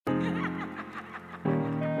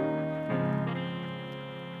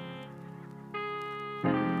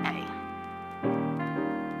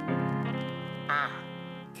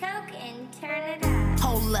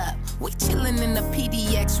hold up. We chillin' in the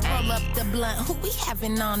PDX, roll up the blunt. Who we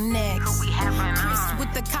having on next? Chris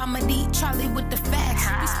with the comedy, Charlie with the facts.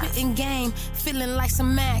 We spittin' game, feeling like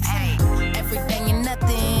some Max. Everything and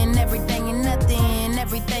nothing, everything and nothing,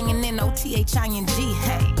 everything and N-O-T-H-I-N-G.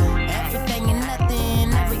 Hey, everything and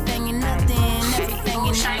nothing, everything and nothing, everything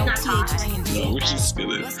and N-O-T-H-I-N-G. No, we're just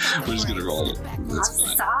gonna roll it. I'm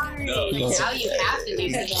sorry. No, Now you have to do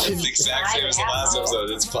it's the exact same as the last episode.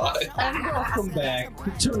 It's fine. Welcome back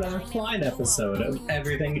to another fine episode of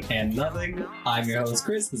Everything and Nothing. I'm your host,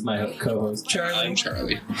 Chris. This is my co-host, Charlie. I'm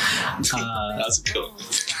Charlie. How's it going?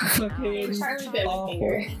 Fucking Charlie bit my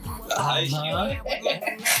finger.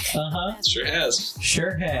 Sure has.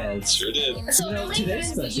 Sure has. Sure did. So You know, really today's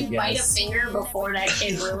good that you special bite a guest. finger before that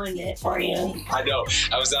kid ruined it for you. I know.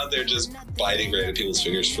 I was out there just biting random people's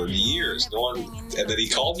fingers for years. No one, and then he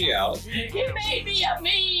called me out. You made me a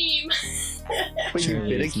meme. Wait, you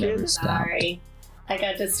bit a Charlie's never kid? stopped. Sorry. I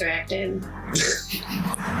got distracted.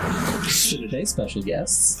 So today's special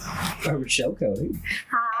guests are Rochelle Cody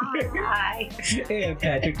Hi. and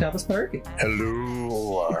Patrick Thomas Perkins.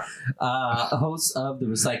 Hello. Hosts of the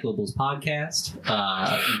Recyclables podcast,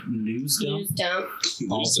 News Dump, News dump.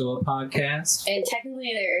 also a podcast. And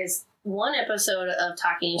technically there is one episode of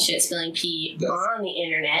Talking Shit Spilling Pee on the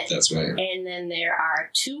internet. That's right. And then there are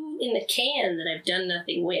 2 in the can that I've done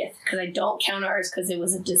nothing with because I don't count ours because it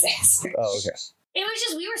was a disaster. Oh, okay. It was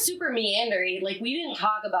just, we were super meandery. Like, we didn't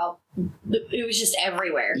talk about, it was just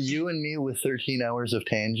everywhere. You and me with 13 hours of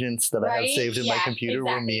tangents that I have Right? saved in my Yeah, computer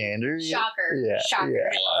will exactly. meander. Shocker. Yeah,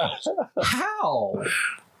 Shocker. yeah. How?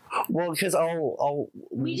 Well, because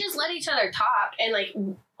We just let each other talk. And, like,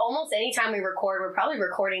 almost anytime we record, we're probably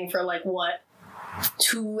recording for, like, what,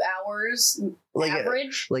 2 hours like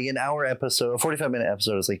average? like an hour episode, a 45-minute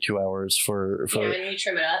episode is like 2 hours for Yeah, and we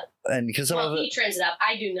trim it up. and because some Well, of he it trims it up.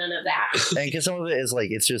 I do none of that. and because some of it is like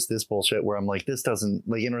it's just this bullshit where I'm like, this doesn't,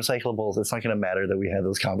 like, in recyclables it's not going to matter that we had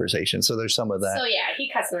those conversations, so there's some of that. So, yeah, he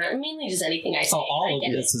cuts them out. Mainly just anything I say. So all I of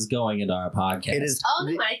get this is going into our podcast. It is. Oh,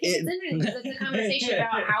 no, I think it's interesting because it's a conversation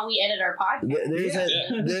about how we edit our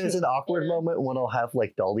podcast. There's an awkward moment when I'll have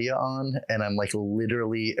like Dahlia on and I'm like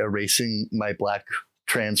literally erasing my black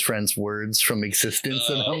trans friend's words from existence,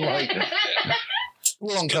 and I'm like a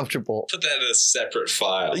little uncomfortable. Put that in a separate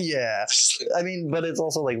file. Yeah, I mean, but it's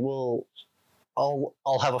also like, well,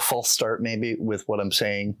 I'll have a false start maybe with what I'm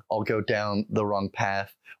saying. I'll go down the wrong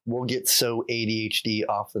path. We'll get so ADHD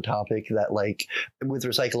off the topic that, like, with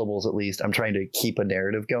recyclables at least, I'm trying to keep a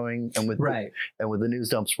narrative going, and with Right. and with the news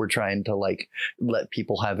dumps, we're trying to like let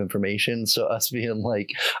people have information. So us being like,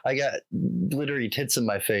 I got glittery tits in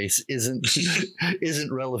my face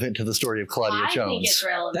isn't relevant to the story of Claudia I think it's Jones.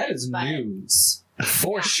 relevant. That is but news.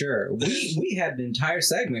 For sure. We had an entire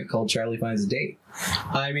segment called Charlie Finds a Date.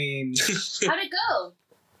 I mean, How'd it go?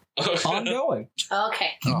 ongoing.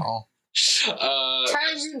 Okay. Oh,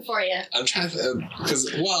 Charlie's rooting for you. I'm trying to,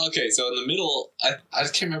 because, well, okay, so in the middle, I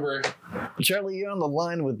can't remember, Charlie, you're on the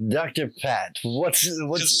line with Dr. Pat. What's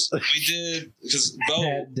because we did, because Bo,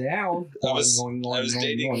 Head down. I was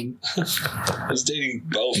dating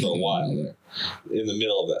Bo for a while there, in the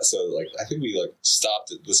middle of that, so, like, I think we, like,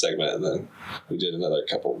 stopped at the segment, and then we did another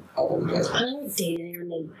couple of them, but I don't date anyone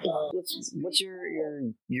named Bo. what's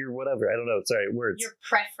your whatever? I don't know. Sorry, words. Your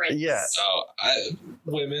preference. Yeah.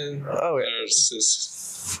 women, Oh, yeah. or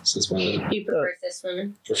cis women, You prefer cis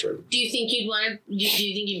women. prefer. Do you think you'd want to? Do you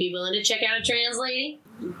think you'd be willing to check out a trans lady?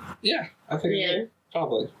 Yeah, I think Yeah.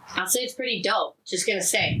 probably. I'll say it's pretty dope. Just gonna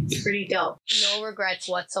say it's pretty dope. No regrets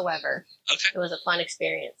whatsoever. Okay. It was a fun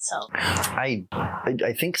experience. So I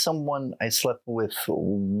think someone I slept with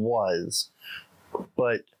was,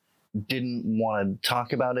 but didn't want to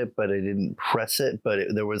talk about it, but I didn't press it. But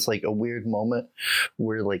there was like a weird moment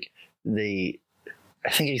where like I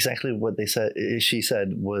think exactly what she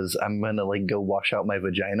said was, I'm going to like go wash out my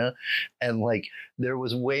vagina. And like, there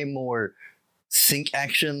was way more sink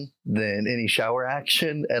action than any shower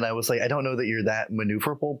action. And I was like, I don't know that you're that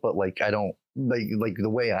maneuverable, but like, I don't like the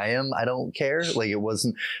way I am. I don't care. Like, it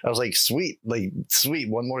wasn't, I was like, sweet.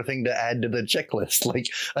 One more thing to add to the checklist. Like,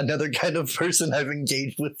 another kind of person I've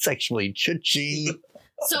engaged with sexually. Cha-ching.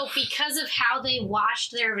 So because of how they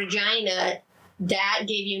washed their vagina, that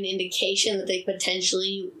gave you an indication that they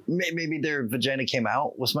potentially... Maybe their vagina came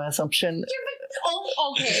out, was my assumption.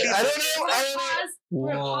 Oh, okay. I don't know.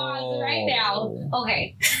 We're gonna pause right now.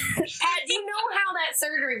 Okay. Pat, do you know how that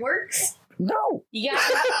surgery works? No. You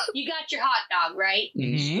got your hot dog, right?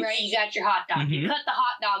 Mm-hmm. Right? You got your hot dog. You Mhm. cut the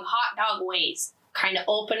hot dog ways. Kind of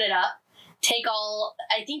open it up.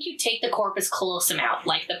 I think you take the corpus callosum out,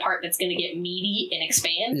 like the part that's going to get meaty and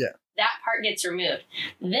expand. Yeah. That part gets removed.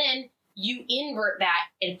 Then you invert that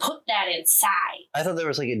and put that inside. I thought there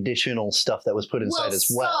was like additional stuff that was put inside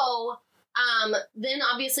as well. So, then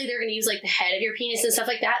obviously they're going to use like the head of your penis and stuff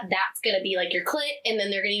like that. That's going to be like your clit, and then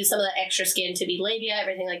they're going to use some of that extra skin to be labia,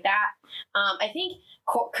 everything like that. I think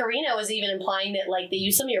Karina was even implying that like they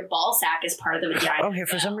use some of your ball sack as part of the vagina. Okay,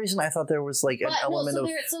 for some reason I thought there was like an element of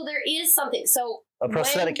so there is something. So a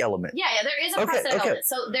prosthetic element. Yeah, there is a prosthetic element.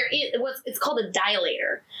 So there is it's called a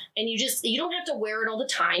dilator, and you don't have to wear it all the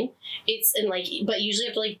time. But you usually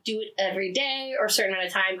have to like do it every day or a certain amount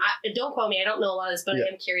of time. Don't quote me, I don't know a lot of this, but I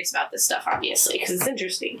am curious about this stuff obviously because it's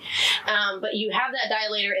interesting. But you have that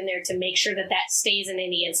dilator in there to make sure that stays an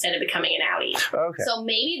innie instead of becoming an outie. Okay. So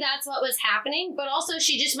maybe that's what was happening, but also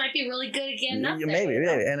she just might be really good at getting up there. Maybe.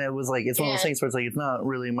 And it was like it's one of those things where it's like it's not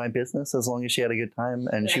really my business as long as she had a good time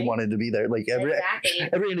and she wanted to be there. Like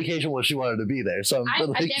every indication was she wanted to be there. So I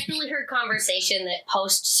definitely heard conversation that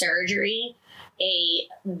post surgery, the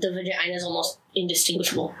vagina is almost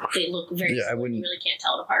indistinguishable. They look very similar. You really can't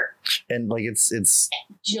tell it apart. And like it's. Do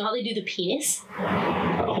you know how they do the penis?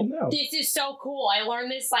 Oh no! This is so cool. I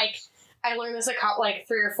learned this like 3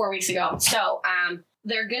 or 4 weeks ago. So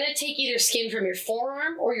they're gonna take either skin from your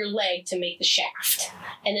forearm or your leg to make the shaft,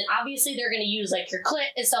 and then obviously they're gonna use like your clit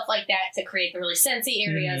and stuff like that to create the really sensy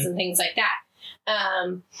areas and things like that.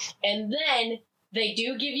 And then they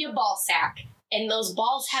do give you a ball sack, and those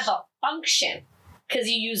balls have a function because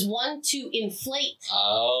you use one to inflate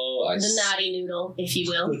the naughty noodle, if you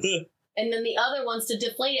will, and then the other one's to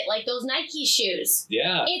deflate it, like those Nike shoes.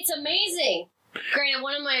 Yeah, it's amazing. Granted,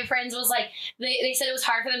 one of my friends was like, they said it was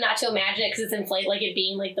hard for them not to imagine it because it's inflated, like it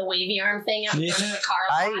being like the wavy arm thing out in the car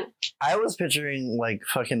lot. I was picturing like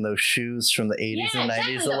fucking those shoes from the 80s and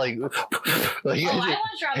 90s. So like, I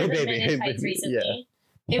watched Robin's Men in Tights recently.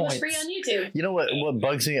 Yeah. It was free on YouTube. You know what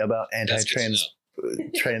bugs me about anti-trans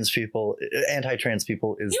people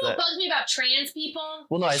is you know what bugs me about trans people?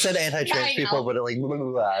 Well, no, I said anti-trans people, but like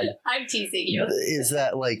I'm teasing you. Is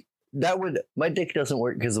that like my dick doesn't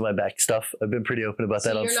work because of my back stuff. I've been pretty open about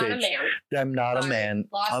that on stage. You're not a man. I'm not a man.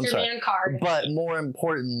 I'm sorry. Man card. But more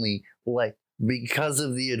importantly, like because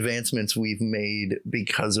of the advancements we've made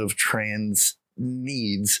because of trans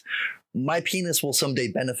needs, my penis will someday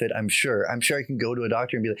benefit, I'm sure. I'm sure I can go to a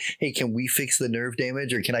doctor and be like, hey, can we fix the nerve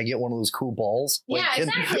damage or can I get one of those cool balls? Yeah,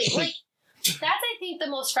 exactly. Like that's, I think, the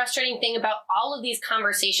most frustrating thing about all of these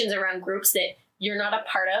conversations around groups that you're not a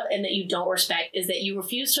part of and that you don't respect is that you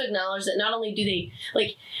refuse to acknowledge that not only do they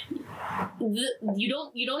like you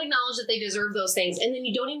don't acknowledge that they deserve those things, and then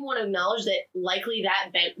you don't even want to acknowledge that likely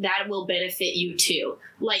that will benefit you too.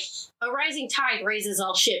 Like a rising tide raises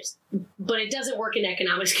all ships, but it doesn't work in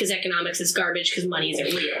economics because economics is garbage because money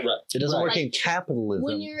isn't real. Right. It doesn't work in capitalism.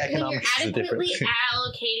 When you're adequately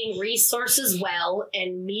allocating resources well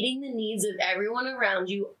and meeting the needs of everyone around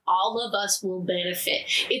you, all of us will benefit.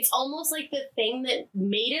 It's almost like the thing that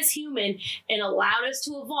made us human and allowed us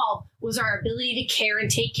to evolve was our ability to care and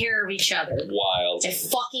take care of each other. Wild. I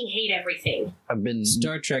fucking hate everything.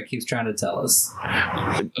 Star Trek keeps trying to tell us.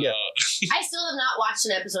 Yeah. I still have not watched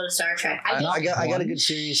an episode of Star Trek. I got a good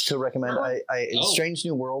series to recommend. Strange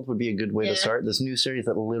New World would be a good way to start. This new series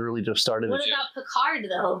that literally just started. What about Picard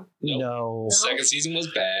though? No. Second season was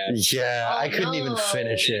bad. Yeah, I couldn't even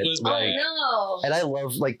finish it. It was bad. And I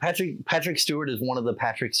love like Patrick Stewart is one of the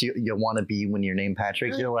Patricks you want to be when you're named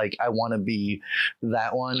Patrick. You're like, I want to be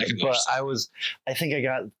that one. But I think I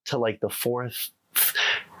got to like the fourth.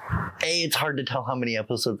 It's hard to tell how many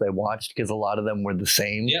episodes I watched because a lot of them were the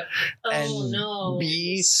same. Yeah. And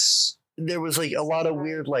B, there was like a lot of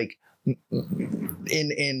weird like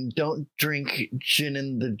in Don't Drink Gin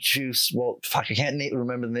in the Juice. Well, fuck, I can't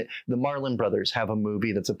remember the Marlon Brothers have a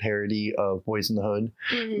movie that's a parody of Boys in the Hood,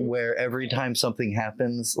 where every time something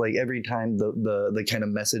happens, like every time the kind of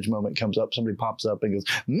message moment comes up, somebody pops up and goes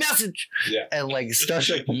message, and like Star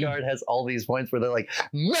Trek Picard has all these points where they're like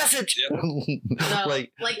message, like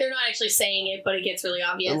they're not actually saying it, but it gets really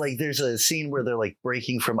obvious. Like there's a scene where they're like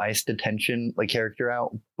breaking from ICE detention, like character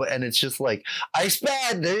out, and it's just like ice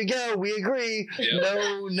bad. There you go. We agree.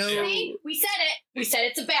 No. See, we said it. We said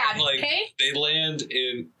it's a bad. Like, okay. They land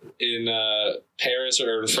in Paris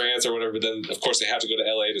or in France or whatever, but then of course they have to go to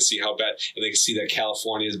LA to see how bad, and they can see that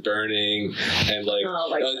California is burning, and like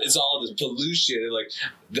it's all this pollution, and like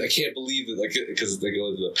I can't believe it, like because they go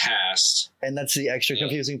into the past. And that's the extra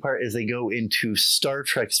confusing part is they go into Star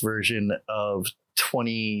Trek's version of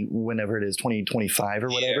 2025 or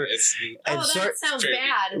whatever. That sounds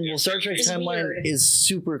bad. Well, Star Trek's timeline is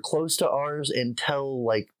super close to ours until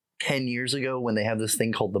like 10 years ago when they have this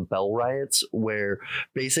thing called the Bell Riots, where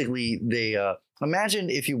basically they imagine,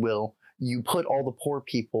 if you will, you put all the poor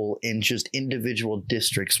people in just individual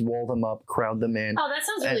districts, wall them up, crowd them in. Oh, that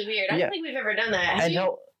sounds really weird. I don't think we've ever done that.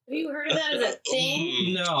 Have you heard of that as a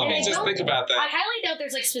thing? No. I mean, just think about that. I highly doubt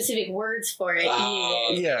there's like specific words for it.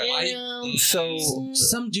 Yeah. You know? So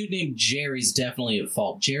some dude named Jerry's definitely at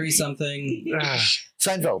fault. Jerry something.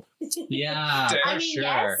 Seinfeld. Yeah, I for mean, sure.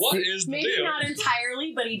 yes, What is the maybe deal? not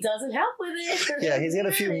entirely, but he doesn't help with it. Yeah, he's got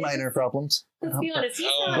a few minor problems. Let's be honest,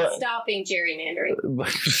 he's not But- stopping gerrymandering.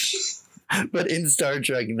 But in Star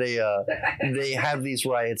Trek, they have these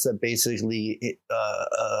riots that basically,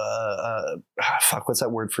 what's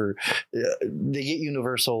that word for? They get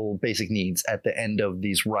universal basic needs at the end of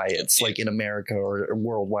these riots, like in America or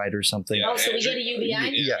worldwide or something. Yeah, Oh, so we get a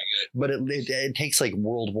UBI? Yeah. But it takes like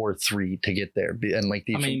World War III to get there, and like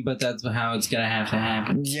these. I mean, but that's how it's gonna have to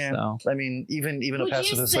happen. Yeah. So. I mean, even a Would you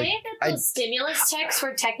pacifist say like that those stimulus checks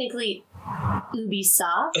were technically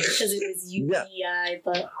Ubisoft because it was UBI,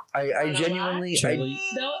 but I genuinely Charlie,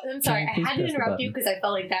 no, I'm sorry, I Please had to press the interrupt you button. because I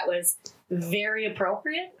felt like that was very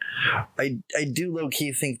appropriate. I do low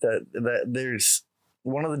key think that there's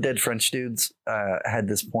one of the dead French dudes had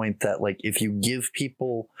this point that like if you give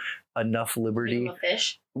people enough Give liberty, him a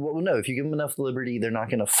fish. well, no, if you give them enough liberty, they're not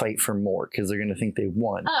going to fight for more because they're going to think they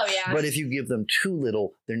won. Oh yeah. But if you give them too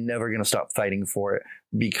little, they're never going to stop fighting for it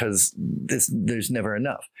because there's never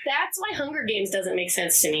enough. That's why Hunger Games doesn't make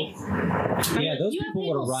sense to me. yeah, those You have people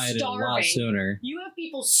would have people rioted a lot starving. sooner. You have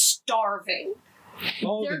people starving.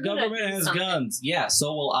 Oh, They're the gonna government do has something. guns. Yeah,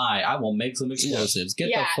 so will I. I will make some explosives. Get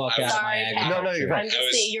Yeah, the fuck I'm out of sorry, my Pat. No, you're fine. I'm just I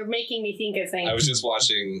was- saying, you're making me think of things. I was just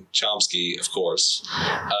watching Chomsky, of course.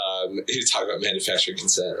 He was talking about manufacturing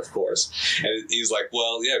consent, of course, and he's like,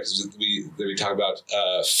 "Well, yeah, because we talk about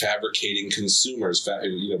fabricating consumers.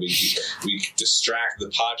 We distract the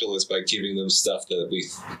populace by giving them stuff that we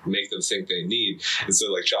make them think they need." And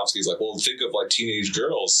so, like Chomsky's like, "Well, think of like teenage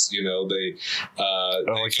girls. You know, they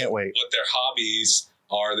I can't wait. what their hobbies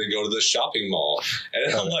are. They go to the shopping mall,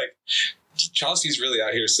 and I'm like." Chomsky's really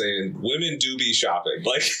out here saying women do be shopping.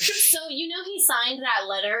 Like, So you know he signed that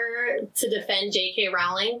letter to defend J.K.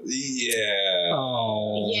 Rowling. yeah.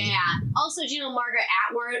 Oh. Yeah. Also, do you know Margaret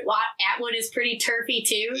Atwood? Atwood is pretty turfy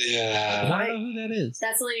too. Yeah. I don't know who that is.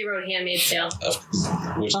 That's the lady who wrote *Handmaid's Tale*.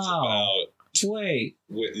 Which is Oh. Wait.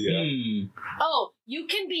 yeah. Oh, you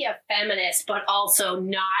can be a feminist, but also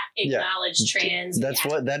not acknowledge trans. That is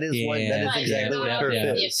But exactly you're what not her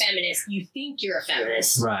really a is. feminist. You think you're a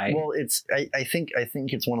feminist. Right. Well, I think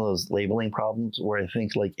it's one of those labeling problems where I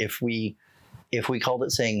think like if we called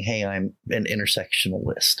it saying, "Hey, I'm an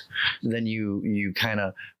intersectionalist," then you kind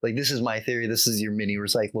of like, this is my theory. This is your mini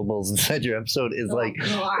recyclables inside your episode is like,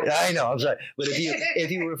 God. I know, I'm sorry, but if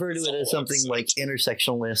you refer to it as something like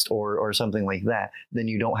intersectionalist or something like that, then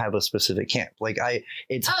you don't have a specific camp. Like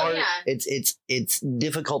it's Oh, hard. yeah. It's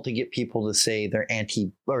difficult to get people to say they're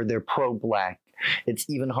anti or they're pro-black. It's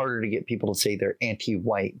even harder to get people to say they're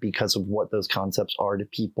anti-white because of what those concepts are to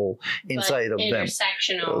people inside But of them.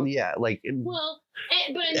 intersectional. Yeah, like Well,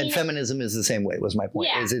 but I and mean, feminism is the same way. Was my point?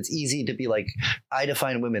 Yeah. Is it's easy to be like, I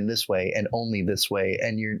define women this way and only this way,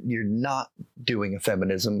 and you're not doing a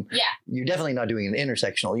feminism. yeah, You're definitely not doing an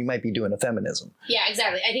intersectional. You might be doing a feminism. yeah,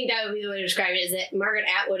 exactly. I think that would be the way to describe it. Is that Margaret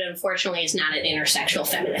Atwood, unfortunately, is not an intersectional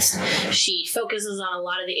feminist. She focuses on a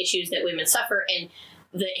lot of the issues that women suffer, and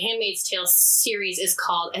the Handmaid's Tale series is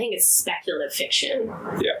called, I think it's speculative fiction.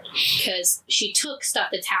 Yeah. Because she took stuff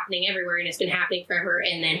that's happening everywhere and it's been happening forever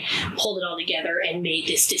and then pulled it all together and made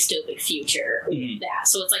this dystopic future with that.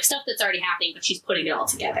 So it's like stuff that's already happening, but she's putting it all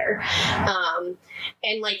together.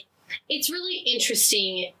 And like, it's really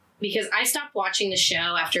interesting because I stopped watching the show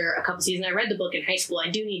after a couple seasons. I read the book in high school. I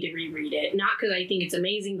do need to reread it. Not because I think it's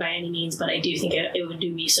amazing by any means, but I do think it would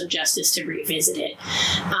do me some justice to revisit it.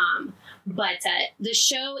 But the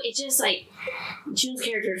show, it just like, June's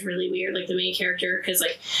character is really weird, like the main character, because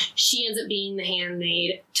like she ends up being the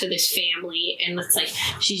handmaid to this family, and it's like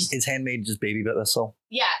Is handmaid just baby vessel?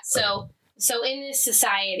 yeah. So in this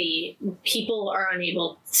society, people are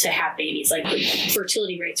unable to have babies. Like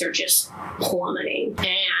fertility rates are just plummeting.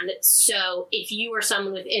 And so if you are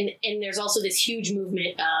someone with, and there's also this huge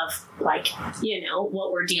movement of like, you know,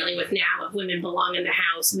 what we're dealing with now of women belong in the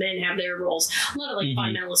house, men have their roles, a lot of like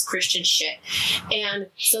fundamentalist Christian shit. And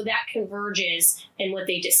so that converges, and what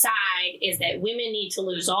they decide is that women need to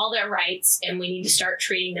lose all their rights and we need to start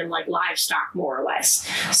treating them like livestock, more or less.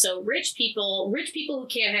 So rich people who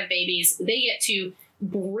can't have babies, they get to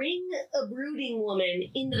bring a brooding woman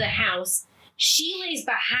into the house. She lays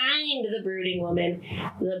behind the brooding woman.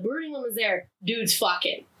 The brooding woman's there. Dude's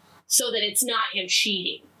fucking. So that it's not him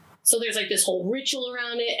cheating. So there's like this whole ritual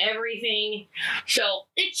around it, everything. So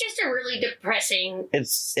it's just a really depressing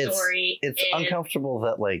story. It's uncomfortable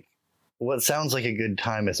that like what sounds like a good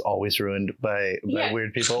time is always ruined by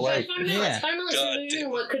weird people. Like,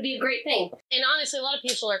 what could be a great thing. And honestly, a lot of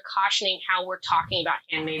people are cautioning how we're talking about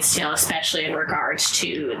Handmaid's Tale, especially in regards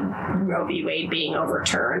to Roe v. Wade being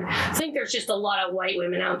overturned. I think there's just a lot of white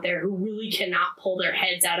women out there who really cannot pull their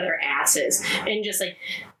heads out of their asses and just like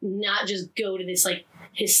not just go to this like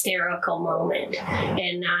hysterical moment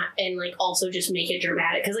and like also just make it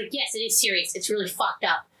dramatic. Because like, yes, it is serious. It's really fucked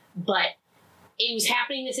up, but it was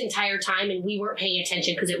happening this entire time and we weren't paying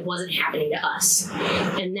attention because it wasn't happening to us.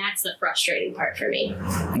 And that's the frustrating part for me.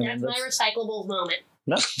 That's my recyclable moment.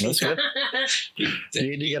 No, that's good. do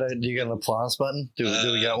you get an applause button? Do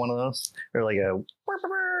we got one of those? Or like a...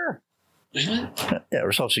 Yeah,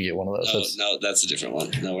 we're supposed to get one of those. No, that's a different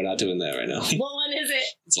one. No, we're not doing that right now. What one is it?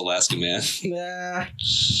 It's Alaska Man. Nah.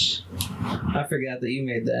 I forgot that you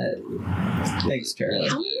made that. Thanks, Charlie.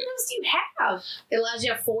 How many of those do you have? It allows you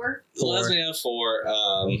to have 4? It allows me to have 4.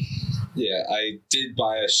 Yeah, I did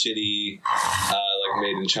buy a shitty, like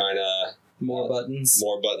made in China. More buttons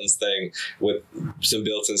thing with some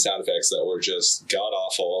built-in sound effects that were just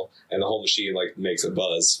god-awful, and the whole machine like makes a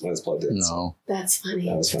buzz when it's plugged in. No. That's funny.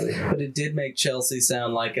 That was funny. But it did make Chelsea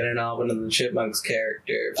sound like an Alvin and the Chipmunks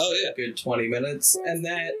character for a good 20 minutes, and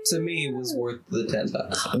that, to me, was worth the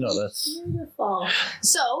 $10. No, that's... Beautiful.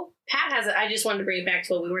 So, Pat has it. I just wanted to bring it back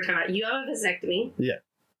to what we were talking about. You have a vasectomy. Yeah.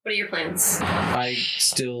 What are your plans? I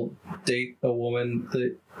still date a woman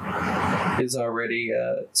that is already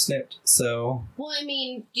snipped, so... Well, I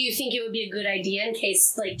mean, do you think it would be a good idea in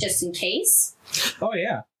case, like, just in case? Oh,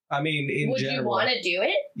 yeah. I mean, in general... Would you want to do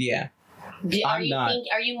it? Yeah. Are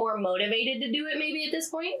you more motivated to do it maybe at this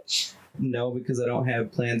point? No, because I don't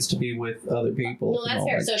have plans to be with other people. No, that's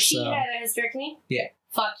fair. So she had a hysterectomy? Yeah.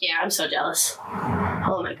 Fuck yeah, I'm so jealous.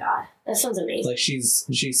 Oh my god. That sounds amazing. Like, she's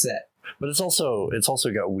set. But it's also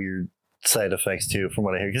got weird side effects too, from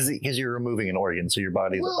what I hear, because you're removing an organ, so your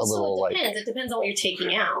body's a little so it depends. It depends on what you're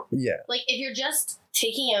taking out. Yeah. Like if you're just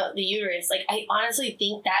taking out the uterus, like I honestly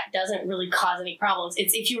think that doesn't really cause any problems.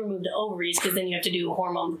 It's if you remove the ovaries, because then you have to do a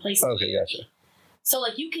hormone replacement. Okay, gotcha. So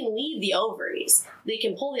like you can leave the ovaries, they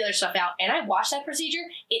can pull the other stuff out, and I watched that procedure.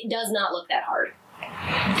 It does not look that hard.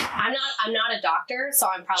 I'm not a doctor, so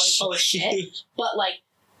I'm probably full of shit. But like,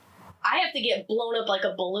 I have to get blown up like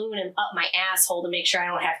a balloon and up my asshole to make sure I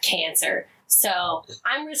don't have cancer. So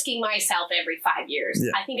I'm risking myself every 5 years.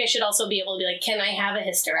 Yeah. I think I should also be able to be like, can I have a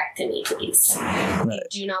hysterectomy, please? I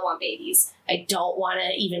do not want babies. I don't want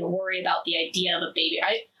to even worry about the idea of a baby.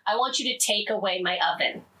 I want you to take away my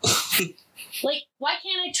oven. Like, why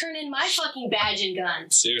can't I turn in my fucking badge and gun?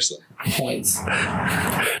 Seriously. Points.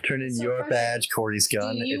 Turn in your badge, Corey's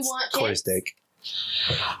gun. It's Corey's dick.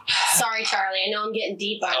 Sorry, Charlie. I know I'm getting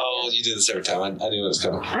deep on you. You do this every time. I knew it was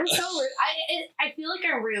coming. I'm so rude. I feel like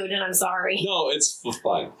I'm rude, and I'm sorry. No, it's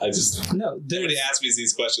fine. Nobody asked me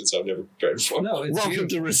these questions, so I've never prepared for. No, it's welcome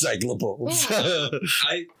to Recyclables.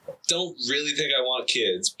 I don't really think I want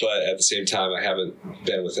kids, but at the same time, I haven't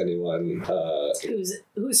been with anyone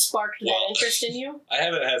who's sparked that interest in you. I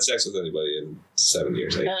haven't had sex with anybody in 7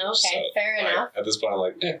 years. 8 years. Okay, so, fair enough. At this point, I'm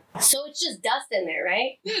like, So it's just dust in there,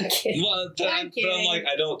 right? Well, but I'm like,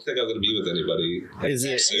 I don't think I'm going to be with anybody. Is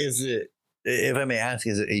it? If I may ask,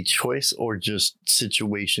 is it a choice or just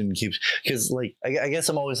situation keeps? Because like, I guess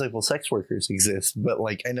I'm always like, well, sex workers exist, but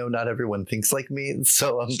like, I know not everyone thinks like me,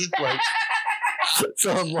 so I'm like,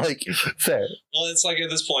 fair. Well, it's like at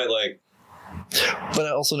this point, like. But I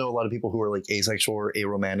also know a lot of people who are like asexual or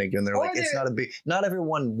aromantic, and it's not a big. Not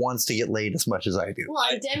everyone wants to get laid as much as I do. Well,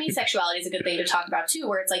 and demisexuality is a good thing to talk about too,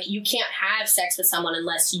 where it's like you can't have sex with someone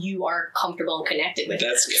unless you are comfortable and connected with them.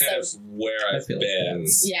 That's kind of where I've been. And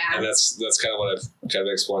that's kind of what I've kind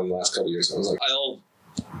of explored in the last couple of years. I was like, I'll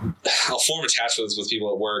form attachments with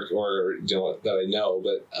people at work or that I know,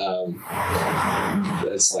 but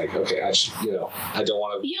it's like, okay, I don't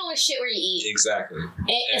want to. You don't want to shit where you eat. Exactly.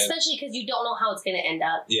 Especially because you don't know how it's going to end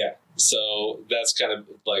up. Yeah. So that's kind of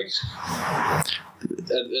like. But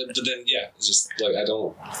then, it's just like I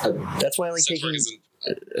don't. That's why I like taking. I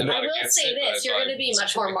will say this: you're going to be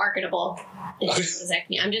much more marketable. I'm just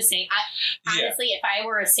saying. Honestly, if I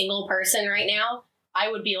were a single person right now, I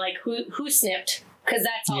would be like, who snipped? Because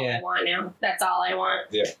that's all I want now. That's all I want.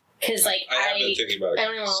 Yeah. Because like I have been thinking about it. I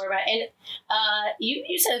don't even want to worry about it. And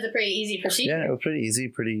you said it's a pretty easy procedure. Yeah, it was pretty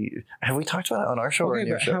easy. Have we talked about it on our show or on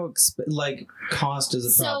your show? How cost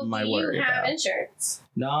is a problem? I worry about. So you have insurance?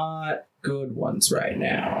 Not good ones right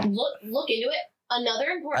now. Look into it. Another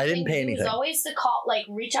important I didn't thing pay to do is anything. always to call, like,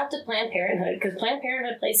 reach out to Planned Parenthood, because Planned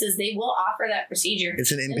Parenthood places, they will offer that procedure.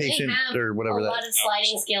 It's an And they inpatient have or whatever a that. lot of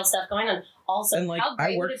sliding scale stuff going on. Also, And like how great I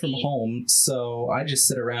would work it from be? home, so I just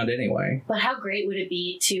sit around anyway. But how great would it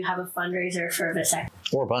be to have a fundraiser for vasectomy?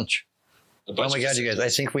 Or a bunch. A Oh bunch my of god, you guys! I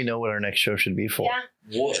think we know what our next show should be for.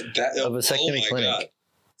 Yeah. What that? A vasectomy my clinic. God.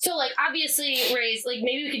 So, like, obviously, raise, like,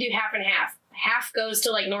 maybe we could do half and half. Half goes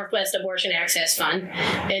to, like, Northwest Abortion Access Fund,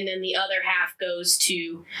 and then the other half goes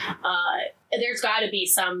to, there's got to be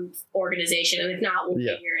some organization, and if not, we'll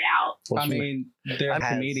Yeah. figure it out. I mean, there are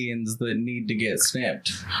Has- comedians that need to get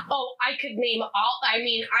snipped. Oh, I could name all,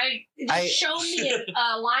 show me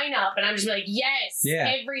a lineup, and I'm just like, yes,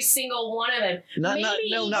 Yeah. every single one of them. not Maybe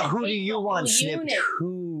who do even you a want whole snipped? unit.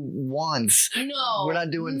 Who wants? No. We're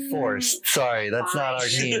not doing forced. Sorry, that's not our Fine.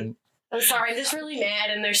 team. I'm sorry, I'm just really mad,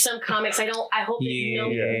 and there's some comics I hope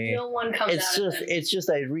that no one comes out of them. It's just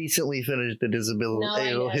I recently finished the disability No,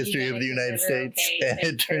 I know, history you of the guys are United never States, okay. and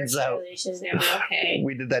it turns out Relations never okay.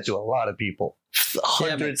 we did that to a lot of people,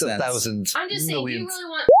 hundreds makes of sense. thousands, I'm just saying, do you millions. really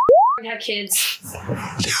want to have kids?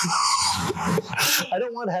 I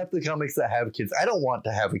don't want half the comics that have kids. I don't want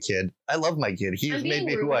to have a kid. I love my kid. He's I'm made being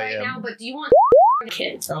me rude who I right am. now, but do you want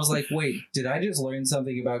kids? I was like, wait, did I just learn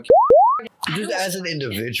something about? Just as an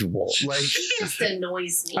individual, like It just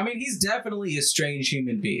annoys me. I mean, he's definitely a strange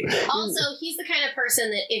human being. Also, he's the kind of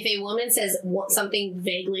person that if a woman says something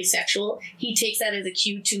vaguely sexual, he takes that as a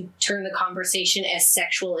cue to turn the conversation as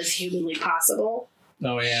sexual as humanly possible.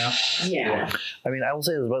 Oh yeah. Yeah. I mean, I will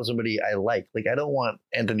say this about somebody I like. Like, I don't want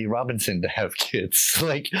Anthony Robinson to have kids.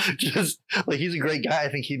 Like, just like he's a great guy. I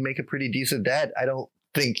think he'd make a pretty decent dad. I don't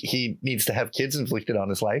think he needs to have kids inflicted on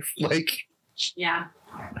his life. Like, Yeah.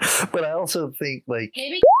 but I also think like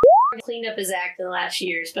Maybe cleaned up his act in the last few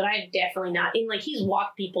years, but I've definitely not. And like he's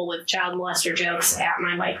walked people with child molester jokes at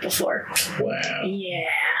my mic before. Wow. Yeah.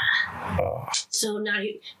 So now,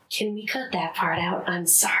 can we cut that part out? I'm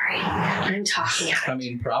sorry. I'm talking out. I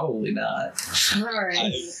mean, probably not. All right.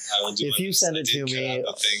 I will do If my you best. send I it did to cut me- out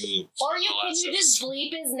the thing Or from you the can last you just episode.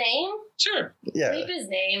 bleep his name? Sure. yeah. Bleep his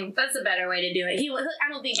name. That's a better way to do it. I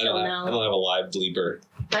don't think I he'll don't know. have a live bleeper.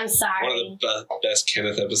 I'm One sorry. of the best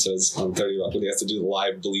Kenneth episodes on 30 Rock when he has to do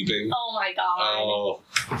live bleeping. Oh my god. Oh,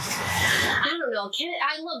 I don't know.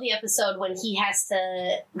 I love the episode when he has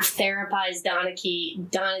to therapize Donaghy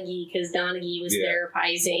because Donaghy was Yeah.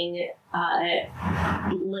 therapizing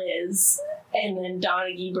Liz, and then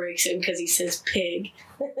Donaghy breaks him because he says pig,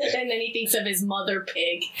 and then he thinks of his mother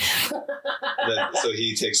pig. so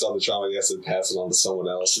he takes all the trauma and he has to pass it on to someone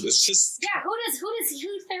else. And it's just Yeah, who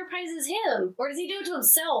therapizes him, or does he do it to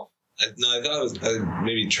himself? I thought it was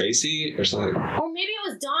maybe Tracy or something. Or maybe it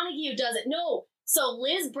was Donaghy who does it. No. So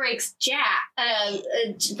Liz breaks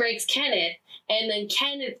breaks Kenneth, and then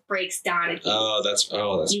Kenneth breaks Donaghy. That's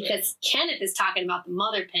right. Because Kenneth is talking about the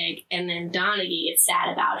mother pig, and then Donaghy gets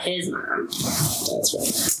sad about his mom. That's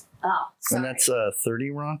right. Oh, sorry. And that's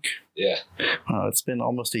 30 Rock. Yeah. It's been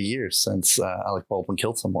almost a year since Alec Baldwin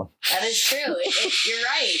killed someone. That is true. You're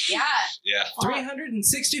right. Yeah. Yeah.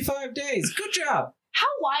 365 days. Good job. How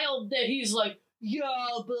wild that he's like, yeah,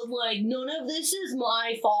 but like none of this is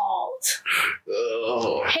my fault.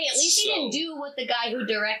 Oh, Hey, at least he didn't do what the guy who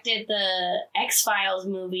directed the X-Files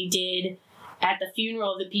movie did at the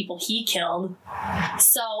funeral of the people he killed.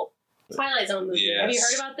 So, Twilight Zone movie. Yes. Have you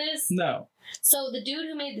heard about this? No. So the dude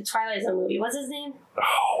who made the Twilight Zone movie, what's his name?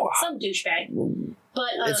 Oh, Some douchebag. But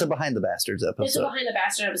it's a Behind the Bastards episode. it's a Behind the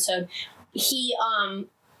Bastard episode.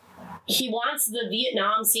 He wants the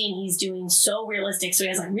Vietnam scene he's doing so realistic. So he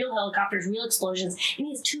has like real helicopters, real explosions, and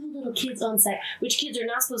he has 2 little kids on set, which kids are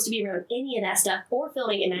not supposed to be around any of that stuff or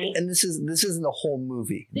filming at night. And this isn't a whole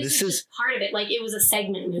movie. This is just part of it. Like it was a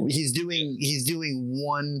segment movie he's doing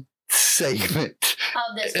one segment.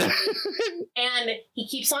 of this movie. And he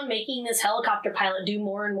keeps on making this helicopter pilot do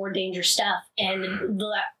more and more dangerous stuff. And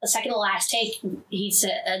the second to last take, he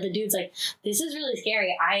said, the dude's like, "This is really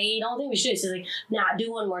scary. I don't think we should do this." He's like, "Nah,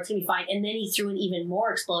 do one more. It's gonna be fine." And then he threw in even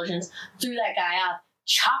more explosions, threw that guy off,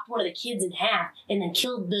 chopped one of the kids in half, and then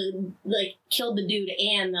killed the dude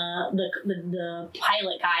and the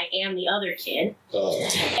pilot guy and the other kid. Oh.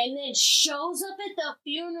 And then shows up at the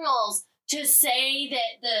funerals to say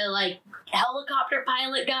that the helicopter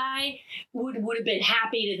pilot guy would have been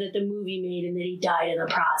happy that the movie made and that he died in the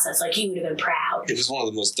process. Like he would have been proud. It was one of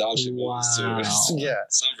the most dog shit movies too. Wow. Yeah.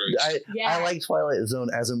 It's not very I like Twilight Zone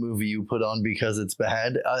as a movie you put on because it's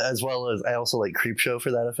bad, as well as I also like Creepshow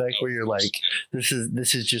for that effect, where you're like, this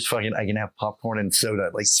is just fucking. I can have popcorn and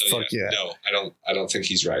soda, like So, fuck yeah. No, I don't think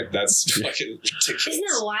he's right. That's fucking ridiculous. Isn't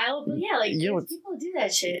that wild? But yeah, like You know there's people who do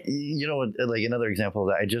that shit. You know what? Like another example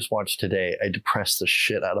of that I just watched today day, I depressed the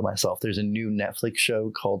shit out of myself. There's a new Netflix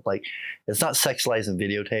show called, like, it's not Sex, Lies, and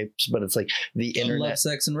Videotapes, but it's like the internet. Love,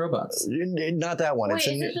 Sex, and Robots. Not that one. Wait, It's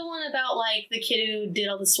is it the one about like the kid who did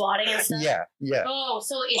all the swatting and stuff? Yeah. Oh,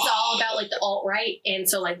 so it's all about like the alt-right, and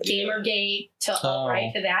so like Gamergate to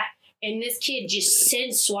alt-right to that. And this kid just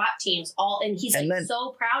sends SWAT teams and he's like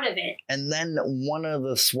so proud of it. And then one of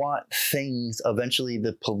the SWAT things, eventually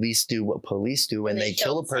the police do what police do, and they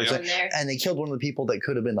kill a person, and they killed one of the people that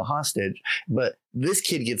could have been the hostage. But this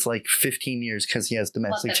kid gets like 15 years because he has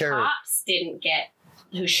domestic terror. The cops didn't get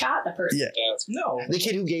who shot the person. Yeah. No. The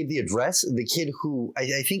kid who gave the address, the kid who,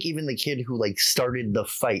 I think even the kid who like started the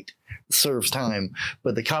fight serves time,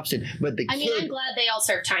 but the cops did. But the kid, I'm glad they all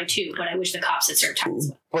served time too, but I wish the cops had served time as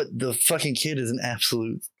well. But the fucking kid is an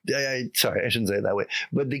absolute. Sorry, I shouldn't say it that way.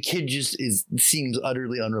 But the kid just seems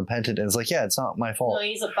utterly unrepentant, and it's like, yeah, it's not my fault. No,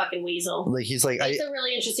 he's a fucking weasel. Like he's like, it's a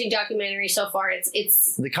really interesting documentary so far.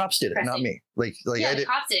 It's the cops did it, not me. Like yeah, the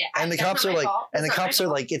cops did it, and the cops are like, and the cops are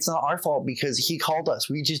like, it's not our fault because he called us.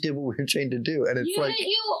 We just did what we were trained to do, and it's like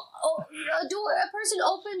a person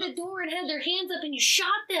opened the door and had their hands up, and you shot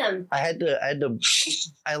them. I had to.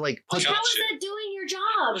 I like. How is that doing your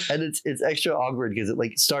job? And it's extra awkward because it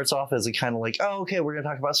like starts off as a kind of like, oh, okay, we're gonna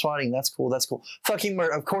talk about swatting. That's cool. Fucking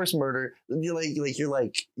murder, of course, murder.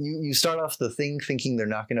 You start off the thing thinking they're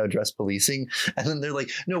not gonna address policing, and then they're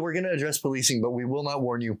like, no, we're gonna address policing, but we will not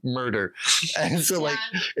warn you, murder. And so like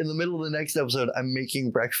in the middle of the next episode, I'm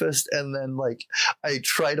making breakfast, and then like I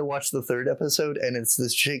try to watch the third episode, and it's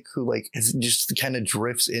this chick who like is just kind of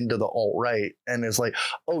drifts into the alt-right and is like,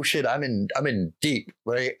 oh shit, I'm in deep,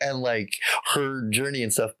 right? And like her journey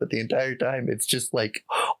and stuff, but the entire time it's just like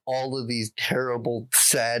all of these terrible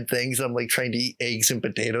sad things. I'm like trying to eat eggs and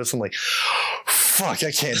potatoes. I'm like, fuck,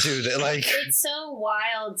 I can't do that. Like, it's so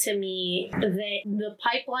wild to me that the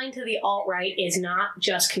pipeline to the alt-right is not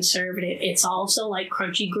just conservative, it's also like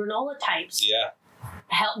crunchy granola types. Yeah.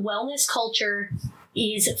 Wellness culture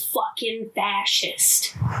is fucking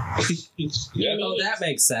fascist. Yeah. Oh, that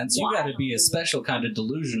makes sense. You got to be a special kind of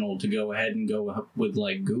delusional to go ahead and go with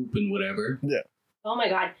like Goop and whatever. Yeah. Oh my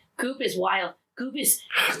god, Goop is wild. Goop is.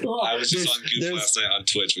 Oh. I was just on Goop last night on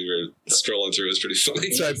Twitch. We were scrolling through. It was pretty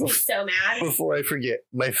funny. Sorry, so mad. Before I forget,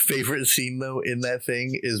 my favorite scene though in that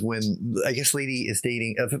thing is when I guess lady is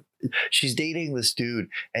dating. She's dating this dude,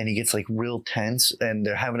 and he gets like real tense, and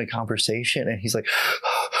they're having a conversation, and he's like,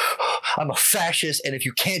 I'm a fascist, and if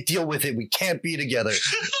you can't deal with it, we can't be together.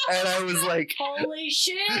 And I was like, holy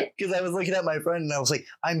shit. Because I was looking at my friend, and I was like,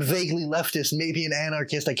 I'm vaguely leftist, maybe an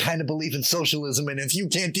anarchist. I kind of believe in socialism, and if you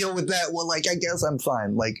can't deal with that, well, like, I guess I'm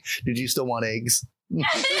fine. Like, did you still want eggs?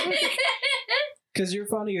 Because you're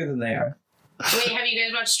funnier than they are. Wait, have you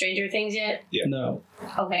guys watched Stranger Things yet? Yeah. No.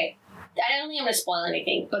 Okay. I don't think I'm going to spoil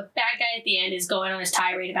anything, but that guy at the end is going on his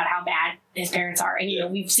tirade about how bad his parents are. And, you know,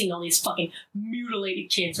 we've seen all these fucking mutilated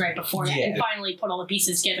kids right before that and finally put all the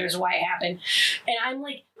pieces together as to why it happened. And I'm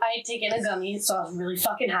like, I had taken a gummy, so I was really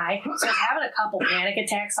fucking high. So I was having a couple panic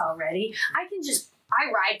attacks already. I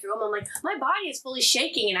ride through them. I'm like, my body is fully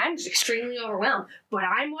shaking and I'm just extremely overwhelmed. But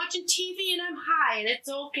I'm watching TV and I'm high and it's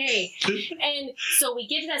okay. And so we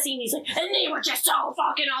get to that scene. He's like, and they were just so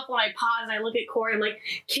fucking awful. And I pause and I look at Corey. I'm like,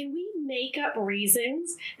 can we make up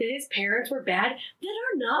reasons that his parents were bad that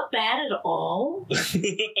are not bad at all?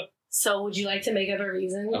 So would you like to make up a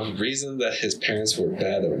reason? A reason that his parents were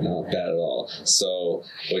bad or not bad at all. So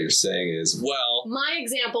what you're saying is, well... My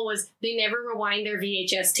example was they never rewind their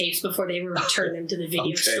VHS tapes before they return them to the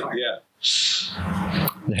video store. Yeah.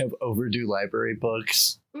 They have overdue library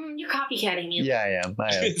books. You're copycatting me. Yeah, I am.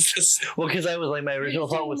 Well, because I was like, my original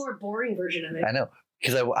thought was... a more boring version of it. I know.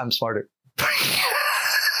 Because I'm smarter.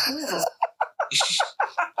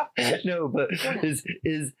 No, but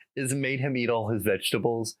is made him eat all his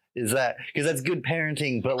vegetables? Is that because that's good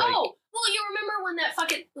parenting? But like, oh, well, you remember when that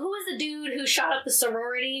fucking who was the dude who shot up the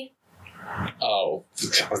sorority? Oh,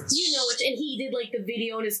 you know, and he did like the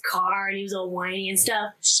video in his car, and he was all whiny and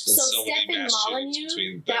stuff. So Stefan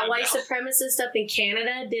Molyneux, that white supremacist up in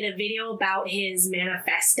Canada, did a video about his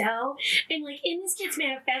manifesto, and like in this kid's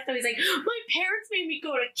manifesto, he's like, "My parents made me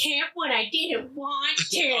go to camp when I didn't want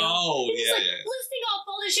to." Oh, and he's like, listing off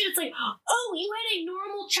all this shit. It's like, oh, you had a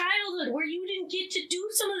normal childhood where you didn't get to do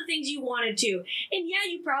some of the things you wanted to, and yeah,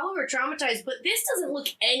 you probably were traumatized, but this doesn't look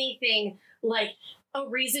anything like a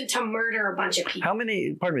reason to murder a bunch of people.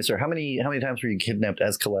 Pardon me, sir, how many times were you kidnapped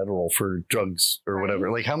as collateral for drugs or whatever?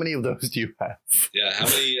 Like, how many of those do you have? Yeah, how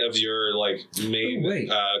many of your, like, main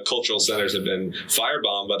cultural centers have been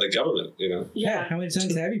firebombed by the government, you know? Yeah, how many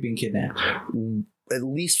times have you been kidnapped? at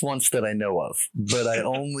least once that I know of, but I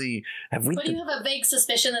only have. But you have a vague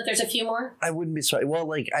suspicion that there's a few more? I wouldn't be sorry. Well,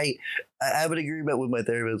 like I have an agreement with my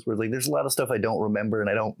therapist where like there's a lot of stuff I don't remember and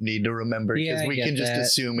I don't need to remember because we can just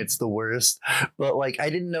assume it's the worst. But like I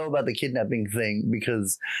didn't know about the kidnapping thing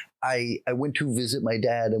because I went to visit my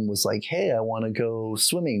dad and was like, hey, I want to go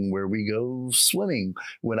swimming where we go swimming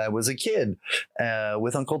when I was a kid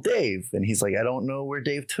with Uncle Dave. And he's like, I don't know where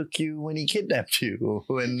Dave took you when he kidnapped you.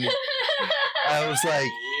 And I was like,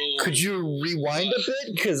 could you rewind a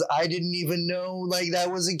bit? Because I didn't even know like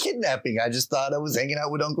that was a kidnapping. I just thought I was hanging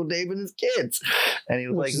out with Uncle Dave and his kids. And he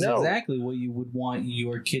was like, no. Exactly what you would want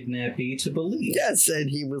your kidnappee to believe. Yes. And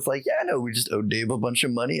he was like, yeah, no, we just owed Dave a bunch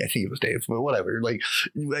of money. I think it was Dave, but whatever. Like,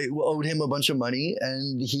 I owed him a bunch of money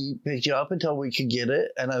and he picked it up until we could get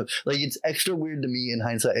it. And like, it's extra weird to me in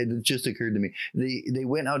hindsight. It just occurred to me. They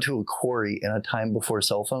went out to a quarry in a time before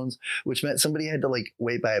cell phones, which meant somebody had to like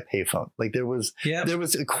wait by a payphone. Like there was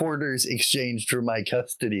a quarters exchanged for my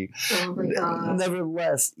custody. Oh my God.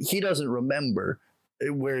 Nevertheless, he doesn't remember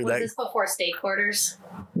where was this before state quarters?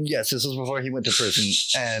 Yes, this was before he went to prison.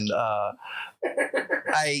 And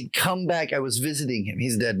I come back. I was visiting him.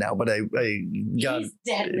 He's dead now, but He's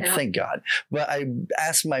dead now. Thank God. But I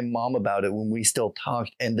asked my mom about it when we still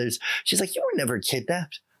talked, and she's like, "You were never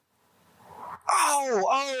kidnapped."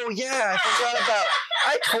 Oh yeah,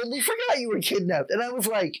 I totally forgot you were kidnapped, and I was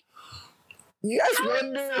like, you guys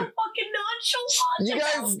wonder. So fucking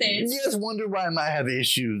nonchalant. You guys wonder why I might have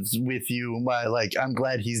issues with you. Why, like, I'm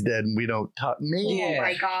glad he's dead and we don't talk. Me, oh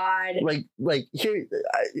my God. Like here,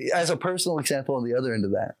 as a personal example on the other end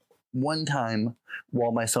of that, one time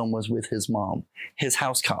while my son was with his mom, his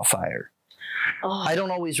house caught fire. Oh. I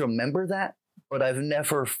don't always remember that, but I've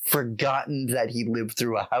never forgotten that he lived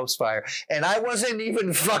through a house fire, and I wasn't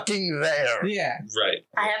even fucking there. Yeah. Right.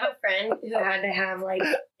 I have a friend who had to have, like,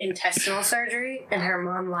 intestinal surgery, and her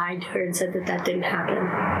mom lied to her and said that didn't happen.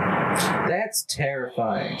 That's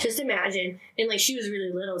terrifying. Just imagine. And, like, she was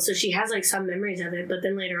really little, so she has, like, some memories of it, but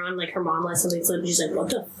then later on, like, her mom let something slip, and she's like, what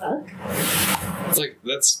the fuck? It's like,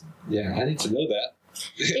 I need to know that.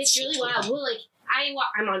 It's really wild. Well, like,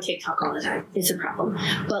 I'm on TikTok all the time. It's a problem.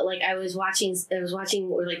 But like I was watching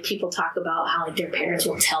where like people talk about how like their parents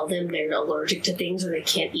will tell them they're allergic to things or they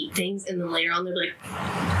can't eat things, and then later on they're like,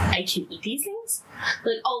 I can eat these things?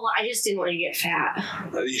 Like, oh well, I just didn't want to get fat.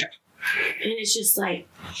 Yeah. And it's just like,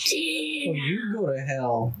 well, you go to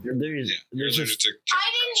hell. There's just, I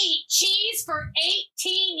didn't eat cheese for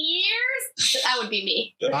 18 years. That would be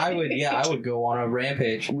me. I would go on a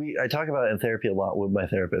rampage. I talk about it in therapy a lot with my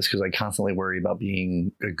therapist because I constantly worry about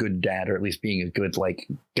being a good dad or at least being a good like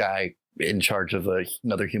guy in charge of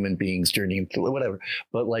another human being's journey, whatever.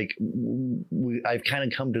 But like, I've kind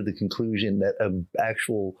of come to the conclusion that an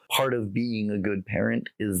actual part of being a good parent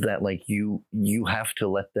is that like you have to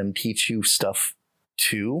let them teach you stuff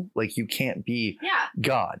too. Like you can't be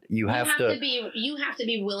God. You have to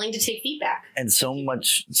be willing to take feedback. And so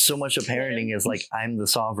much of parenting is like, I'm the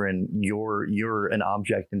sovereign. You're an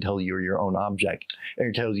object until you're your own object, or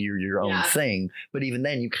until you're your own thing. But even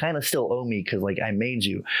then, you kind of still owe me because like I made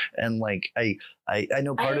you, and like I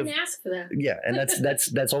know part I didn't ask for that. Yeah, and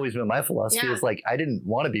that's always been my philosophy. Is like I didn't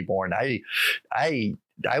want to be born.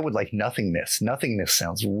 I would like nothingness. Nothingness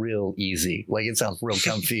sounds real easy. Like it sounds real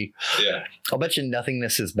comfy. Yeah. I'll bet you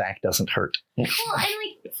nothingness's back doesn't hurt. Well, and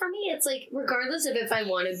like for me, it's like regardless of if I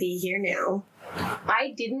want to be here now,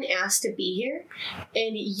 I didn't ask to be here,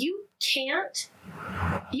 and you cannot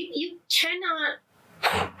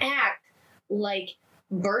act like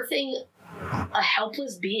birthing a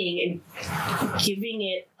helpless being and giving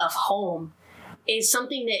it a home is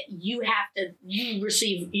something that you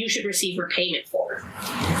should receive repayment for.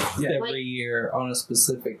 Yeah, every year on a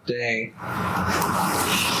specific day.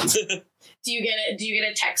 Do you get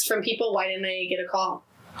a text from people? Why didn't I get a call?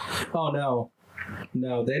 Oh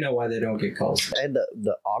no, they know why they don't get calls. And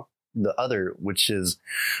the other, which is,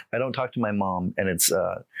 I don't talk to my mom, and it's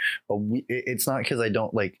not because I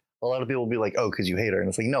don't like. A lot of people will be like, oh, because you hate her. And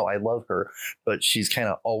it's like, no, I love her, but she's kind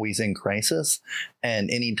of always in crisis.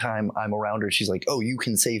 And anytime I'm around her, she's like, oh, you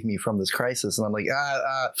can save me from this crisis. And I'm like,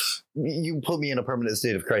 you put me in a permanent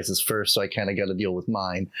state of crisis first, so I kind of got to deal with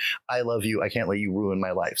mine. I love you. I can't let you ruin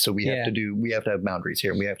my life. So we have to have boundaries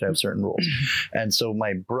here, and we have to have certain rules. And so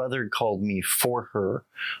my brother called me for her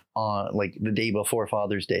on like the day before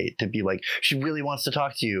Father's Day to be like, she really wants to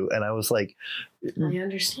talk to you. And I was like,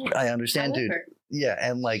 I understand, dude. Yeah,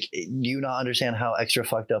 and like, do you not understand how extra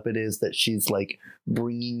fucked up it is that she's like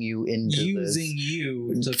bringing you into using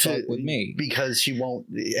you to fuck with me because she won't.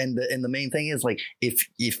 And the main thing is like,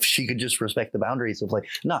 if she could just respect the boundaries of like,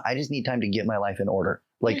 no, I just need time to get my life in order.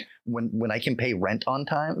 Like when I can pay rent on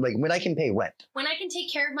time, like when I can pay rent. When I can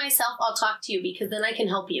take care of myself, I'll talk to you because then I can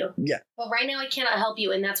help you. Yeah. But right now I cannot help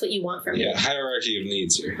you, and that's what you want from me. Yeah, hierarchy of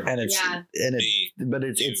needs here. And it's but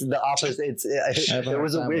it's the opposite. It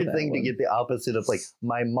was a weird thing to get the opposite of like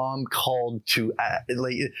my mom called to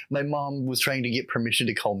like my mom was trying to get permission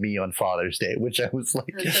to call me on Father's Day, which I was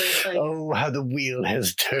like, oh, how the wheel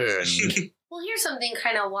has turned. Well, here's something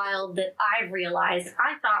kind of wild that I've realized.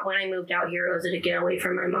 I thought when I moved out here, it was to get away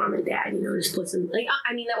from my mom and dad, just put some, like,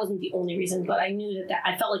 I mean, that wasn't the only reason, but I knew that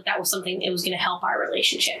I felt like that was something, it was going to help our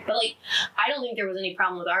relationship. But, like, I don't think there was any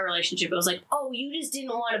problem with our relationship. It was like, oh, you just didn't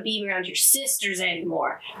want to be around your sisters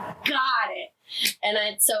anymore. Got it.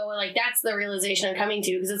 And so, like, that's the realization I'm coming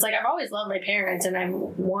to, because it's like, I've always loved my parents and I've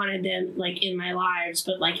wanted them, like, in my lives,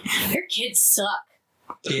 but, like, their kids suck.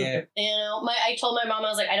 Yeah. I told my mom, I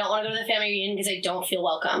was like, I don't want to go to the family reunion because I don't feel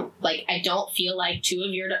welcome. Like, I don't feel like two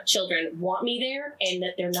of your children want me there and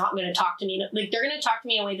that they're not going to talk to me. Like, they're going to talk to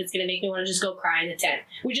me in a way that's going to make me want to just go cry in the tent,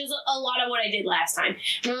 which is a lot of what I did last time.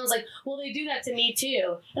 And I was like, well, they do that to me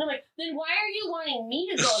too. And I'm like, then why are you wanting me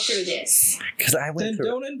to go through this? Because I went through.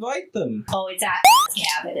 Don't invite them. Oh, it's at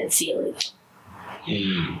Cabin and Sealy.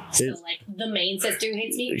 So, like, the main sister who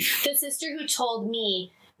hates me, the sister who told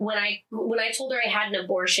me, when I told her I had an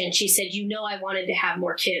abortion, she said, I wanted to have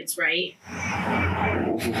more kids, right?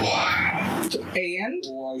 And?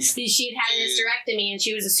 She had an hysterectomy, and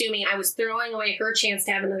she was assuming I was throwing away her chance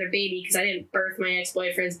to have another baby because I didn't birth my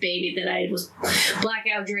ex-boyfriend's baby that I was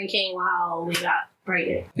blackout drinking while we got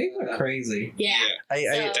pregnant. People are crazy. Yeah.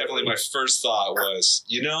 Definitely my first thought was,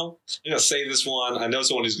 I'm going to save this one. I know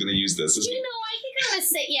someone who's going to use this. I think I'm going to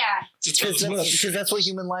say, yeah. Because that's what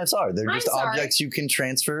human lives are. They're just objects you can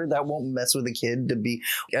transfer that won't mess with a kid to be.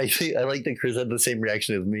 I like that Chris had the same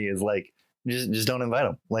reaction as me, is like, just don't invite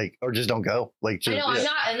them, like, or just don't go. Like, just,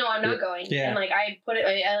 I'm not going. Yeah. And like, I put it,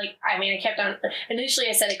 I kept on. Initially,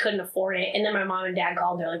 I said I couldn't afford it, and then my mom and dad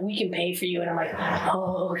called. They're like, "We can pay for you," and I'm like,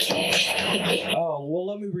 oh, "Okay." Oh well,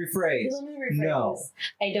 let me rephrase. No,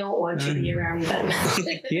 I don't want you to be around them.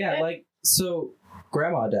 Yeah, like so.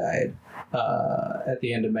 Grandma died at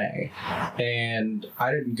the end of May, and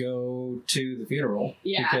I didn't go to the funeral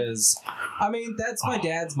because, I mean, that's my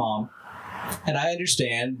dad's mom, and I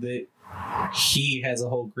understand that he has a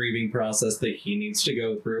whole grieving process that he needs to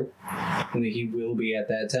go through, and that he will be at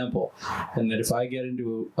that temple, and that if I get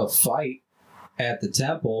into a fight at the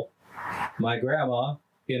temple, my grandma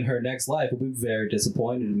in her next life will be very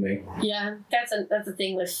disappointed in me. Yeah, that's the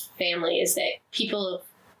thing with family, is that people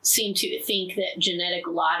seem to think that genetic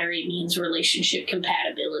lottery means relationship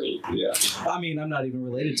compatibility. Yeah. I mean, I'm not even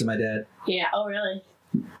related to my dad. Yeah. Oh, really?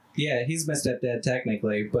 Yeah, he's my stepdad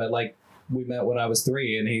technically, but like we met when I was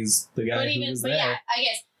 3, and he's the guy who was there. Yeah, I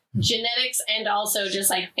guess genetics and also just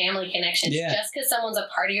like family connections. Yeah. Just because someone's a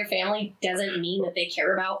part of your family doesn't mean that they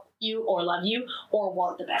care about you or love you or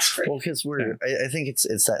want the best for you. Well, because I think it's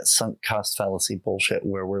that sunk cost fallacy bullshit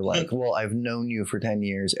where we're like, well, I've known you for 10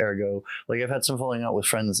 years, ergo, like I've had some falling out with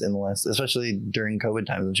friends in the last, especially during COVID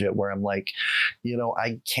times and shit, where I'm like,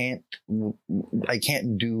 I can't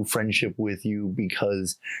do friendship with you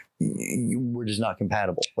because we're just not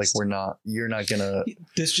compatible. Like you're not gonna.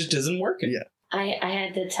 This just isn't working. Yeah. I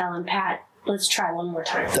had to tell him, Pat, let's try one more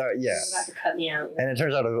time. Yeah. He's about to cut me out. And it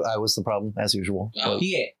turns out I was the problem, as usual. Oh,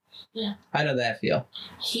 yeah. I know that feel.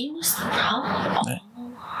 He was the problem.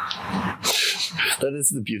 That is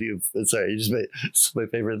the beauty of. Sorry, my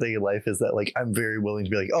favorite thing in life is that like I'm very willing to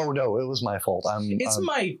be like, oh no, it was my fault.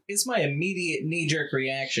 It's my immediate knee jerk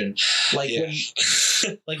reaction.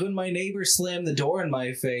 Like when my neighbor slammed the door in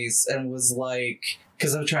my face and was like,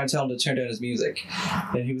 because I was trying to tell him to turn down his music,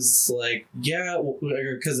 and he was like, yeah,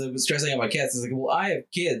 because I was stressing out my cats. He's like, well, I have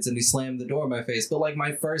kids, and he slammed the door in my face. But like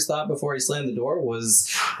my first thought before he slammed the door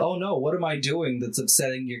was, oh no, what am I doing that's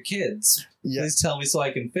upsetting your kids? Yeah. Please tell me so I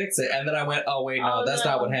can fix it. And then I went, oh wait, no, that's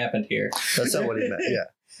not what happened here. That's not what he meant. Yeah.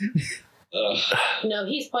 No,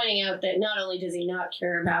 he's pointing out that not only does he not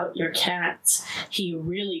care about your cats, he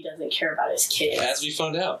really doesn't care about his kids. As we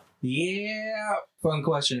found out. Yeah. Fun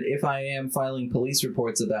question. If I am filing police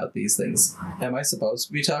reports about these things, am I supposed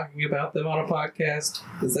to be talking about them on a podcast?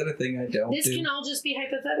 Is that a thing I don't do? This can all just be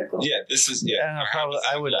hypothetical. Yeah, this is... Yeah, probably.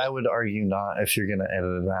 I would argue not if you're going to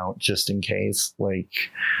edit it out, just in case. Like,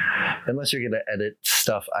 unless you're going to edit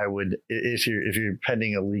stuff, I would... If you're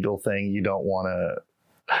pending a legal thing, you don't want to...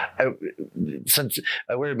 Since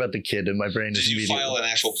I worry about the kid and my brain is... Did you file an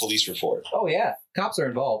actual police report? Oh yeah, cops are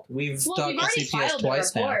involved. We've talked to CPS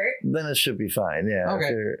twice now. Then it should be fine. Yeah.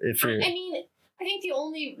 Okay. If you're, I mean, I think the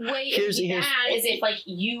only way it would be bad is if, like,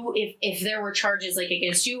 if there were charges, like,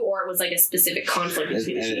 against you, or it was, like, a specific conflict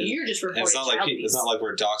between the two. You're just reporting child abuse. It's not like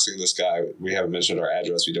we're doxing this guy. We haven't mentioned our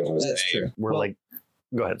address. We don't know his name. True. We're like,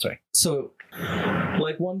 go ahead, sorry. So,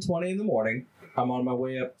 like 1:20 in the morning, I'm on my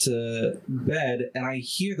way up to bed, and I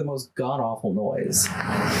hear the most god-awful noise.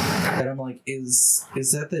 And I'm like, is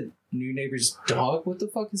that the new neighbor's dog? What the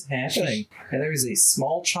fuck is happening? And there is a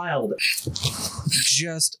small child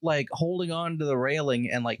just, like, holding on to the railing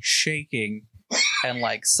and, like, shaking and,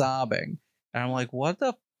 like, sobbing. And I'm like, what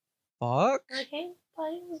the fuck? Okay,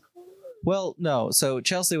 Well, no. So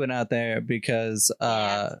Chelsea went out there because... it's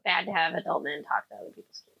bad to have adult men talk to other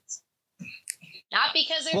people's kids. Not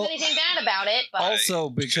because there's anything bad about it, but... Also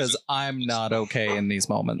because I'm not okay in these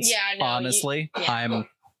moments. Yeah, no, honestly, I'm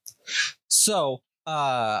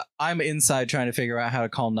inside trying to figure out how to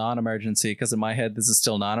call non-emergency, because in my head this is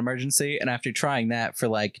still non-emergency, and after trying that for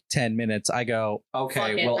like 10 minutes I go,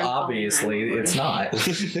 okay, well obviously it's not.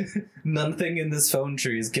 Nothing in this phone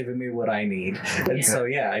tree is giving me what I need. And so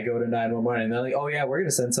I go to 911 and they're like, oh yeah, we're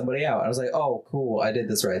gonna send somebody out. I was like, oh cool, I did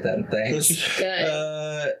this right then, thanks.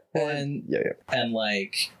 Good. And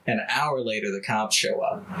like an hour later the cops show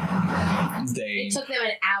up. It took them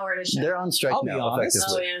an hour to show up. They're on strike now, effectively.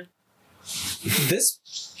 Oh yeah.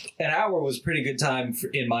 An hour was pretty good time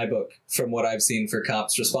in my book from what I've seen for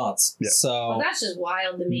cops' response. Yeah. So that's just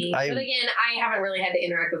wild to me. But again, I haven't really had to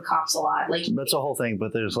interact with cops a lot. Like that's the whole thing.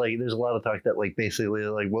 But there's a lot of talk that like basically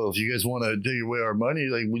like, well, if you guys want to take away our money,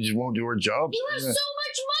 like we just won't do our jobs. You have so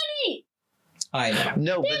much money. I know.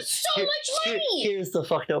 No, there's so much money. Here's the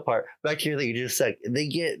fucked up part. Back to your thing, just a sec. They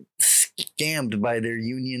get scammed by their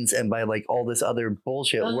unions and by like all this other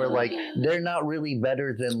bullshit where like they're not really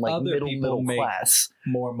better than like other middle class.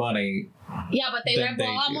 More money. Yeah, but they have a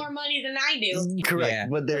lot more money than I do. Correct, yeah.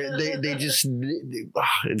 But they just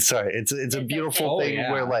it's a beautiful thing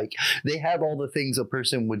where like they have all the things a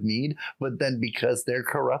person would need, but then because they're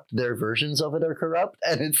corrupt, their versions of it are corrupt,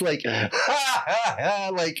 and it's like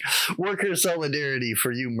like worker solidarity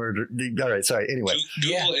for you, murder. All right, sorry. Anyway,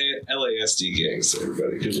 Google LASD gangs,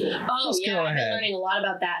 everybody. Google. Oh yeah, I've been learning a lot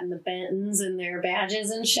about that in the Bentons and their badges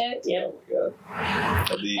and shit. Yep. Oh my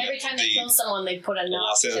God. Every time they kill someone, they put a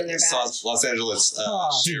notch in their badge. Los Angeles.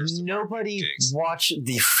 Did nobody watch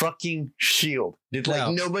the fucking Shield? Did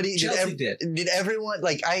nobody? Did everyone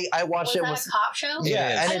like? I watched it. Was that a cop show?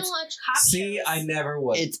 Yeah, I don't watch cop shows. I never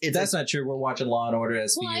would. That's not true. We're watching Law and Order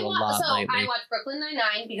SVU a lot lately. I watch Brooklyn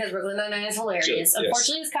Nine-Nine because Brooklyn Nine-Nine is hilarious. Sure,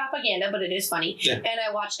 Unfortunately, it's propaganda, but it is funny. Yeah. And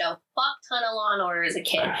I watched a fuck ton of Law and Order as a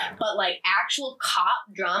kid. But like actual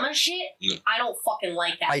cop drama shit, I don't fucking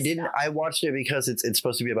like that. I watched it because it's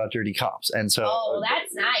supposed to be about dirty cops, and so. Oh, well,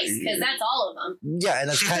 that's nice because that's all of them. Yeah, and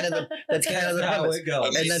that's kind of the premise.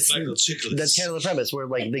 And that's kind of the premise where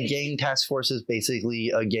like the gang task force is basically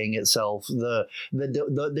a gang itself.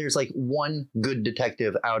 There's like one good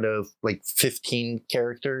detective out of like 15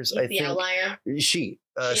 characters. I think outlier.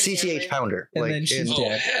 CCH Pounder, and then she's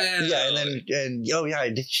dead.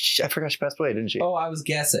 I forgot she passed away, didn't she? Oh, I was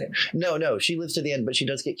guessing. No, she lives to the end, but she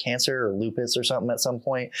does get cancer or lupus or something at some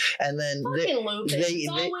point. And then lupus. It's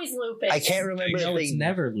always lupus. I can't remember if it's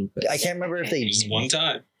never lupus. I can't remember if they just one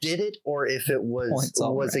time did it or if it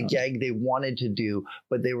was a gag they wanted to do,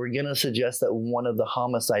 but they were gonna suggest that one of the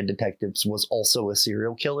homicide detectives was also a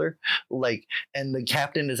serial killer, like, and the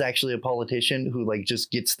captain is actually a politician who like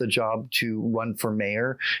just gets the job to run for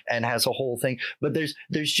mayor and has a whole thing. But there's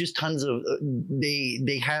just tons of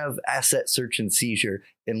they have asset search and seizure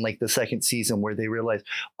in like the second season where they realize,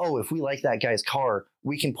 oh, if we like that guy's car,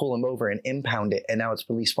 we can pull him over and impound it, and now it's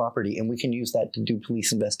police property, and we can use that to do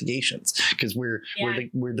police investigations because we're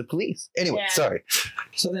the police. Anyway, sorry.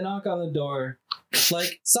 So they knock on the door,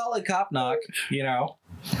 like solid cop knock,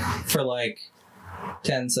 for like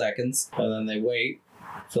 10 seconds, and then they wait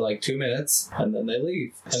for like 2 minutes, and then they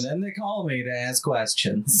leave, and then they call me to ask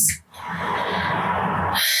questions.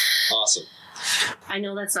 Awesome. I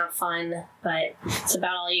know that's not fun, but it's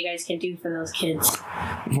about all you guys can do for those kids.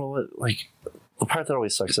 Well, like the part that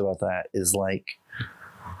always sucks about that is like,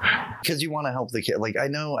 because you want to help the kid. Like I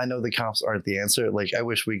know the cops aren't the answer. Like I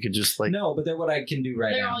wish we could just like but they're what I can do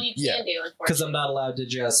right now. They're all you can do, because I'm not allowed to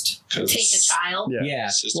just take a child. Yeah.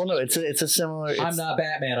 Well, no, it's a similar. I'm not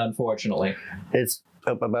Batman, unfortunately. It's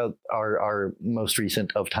about our most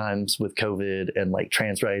recent of times with COVID and like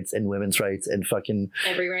trans rights and women's rights and fucking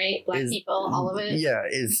every right, black people, all of it. Yeah,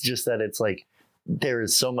 it's just that it's like there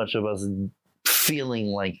is so much of us feeling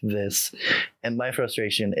like this, and my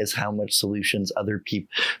frustration is how much solutions other people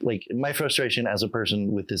like. My frustration as a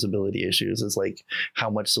person with disability issues is like how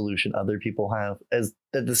much solution other people have, as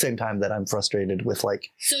at the same time that I'm frustrated with like.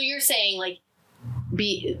 So you're saying like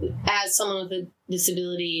as someone with a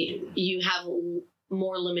disability, you have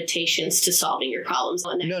more limitations to solving your problems.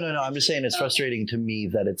 No. I'm just saying it's frustrating to me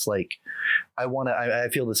that it's like I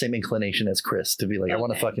feel the same inclination as Chris to be like, I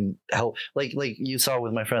want to fucking help. Like you saw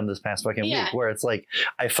with my friend this past fucking week, where it's like,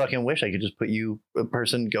 I fucking wish I could just put you, a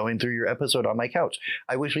person going through your episode, on my couch.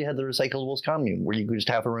 I wish we had the recyclables commune where you could just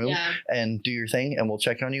have a room and do your thing, and we'll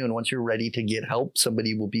check on you. And once you're ready to get help,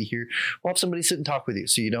 somebody will be here. We'll have somebody sit and talk with you,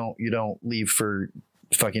 so you don't leave for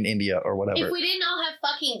fucking India or whatever. If we didn't all have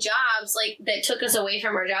fucking jobs like that took us away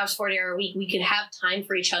from our jobs 40-hour a week, we could have time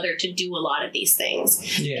for each other to do a lot of these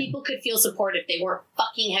things. Yeah. People could feel support if they weren't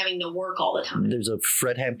fucking having to work all the time. There's a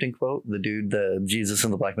Fred Hampton quote, the dude, the Jesus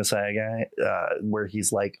and the Black Messiah guy, where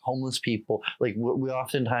he's like, homeless people, like we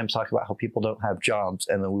oftentimes talk about how people don't have jobs,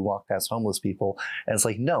 and then we walk past homeless people and it's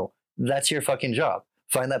like, no, that's your fucking job.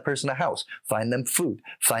 Find that person a house, find them food,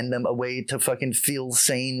 find them a way to fucking feel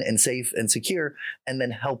sane and safe and secure, and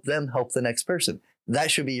then help them help the next person.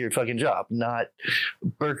 That should be your fucking job, not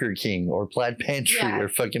Burger King or Plaid Pantry or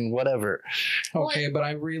fucking whatever. Okay, but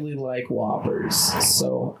I really like Whoppers,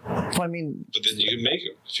 so. I mean. But then you can make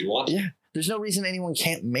them if you want. Yeah. There's no reason anyone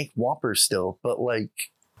can't make Whoppers still, but like.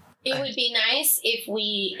 It would be nice if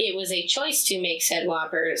it was a choice to make said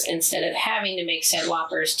Whoppers instead of having to make said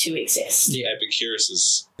Whoppers to exist. Yeah, Epicurus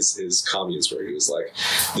is his communes where he was like,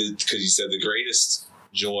 because he said the greatest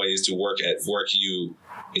joy is to work at work you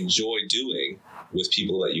enjoy doing with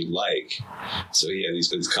people that you like. So he had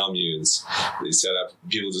these communes. They set up,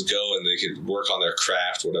 people just go and they could work on their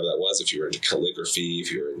craft, whatever that was. If you were into calligraphy,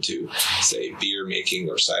 if you were into, say, beer making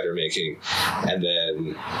or cider making. And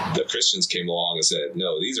then the Christians came along and said,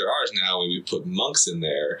 no, these are ours now. And we put monks in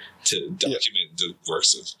there to document the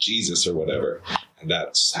works of Jesus or whatever. And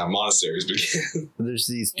that's how monasteries began. There's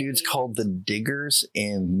these dudes called the Diggers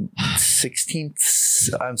in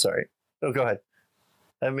 16th. I'm sorry. Oh, go ahead.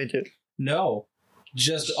 I mean to. No.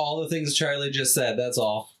 Just all the things Charlie just said. That's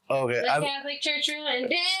all. Okay. The Catholic Church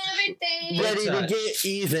ruined everything. Ready to get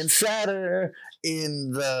even sadder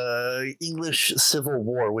in the English Civil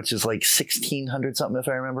War, which is like 1600 something, if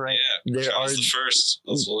I remember right. Yeah. Charles the First,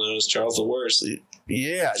 also known as Charles the Worst.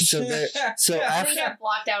 Yeah. So I think I've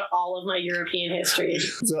blocked out all of my European history.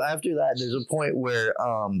 So after that, there's a point where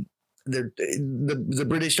the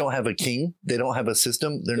British don't have a king. They don't have a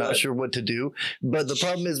system. They're not sure what to do. But the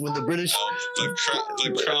problem is when the British...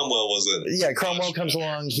 Like Cromwell wasn't... Yeah, Cromwell comes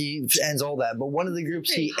along. He ends all that. But one of the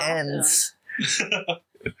groups he ends...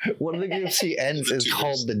 One of the groups he ends is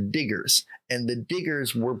called the Diggers. And the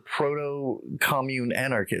Diggers were proto-commune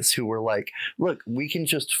anarchists who were like, look, we can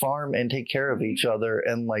just farm and take care of each other,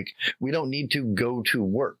 and like we don't need to go to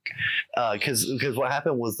work. Because what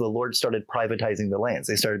happened was the Lord started privatizing the lands.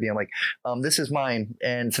 They started being like, this is mine,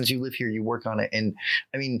 and since you live here, you work on it. And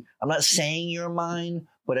I mean, I'm not saying you're mine,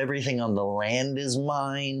 but everything on the land is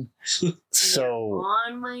mine. So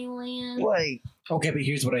on my land. Like, okay, but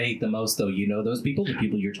here's what I hate the most, though. You know those people, the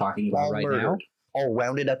people you're talking about right now? All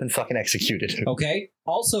rounded up and fucking executed. Okay,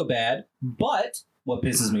 also bad, but what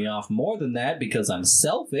pisses me off more than that, because I'm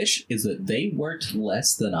selfish, is that they worked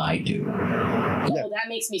less than I do. Oh, that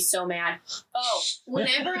makes me so mad. Oh,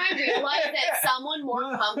 whenever I realize that someone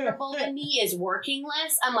more comfortable than me is working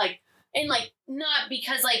less, I'm like, and like, not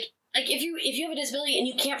because like if you have a disability and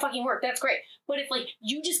you can't fucking work, that's great. But if like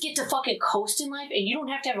you just get to fucking coast in life and you don't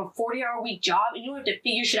have to have a 40-hour week job and you don't have to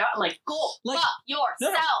figure shit out, I'm like, go fuck yourself.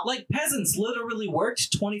 No, like peasants literally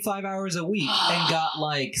worked 25 hours a week and got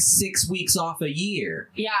like 6 weeks off a year.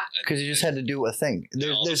 Yeah, because you just had to do a thing.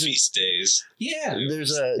 There's feast days. Yeah,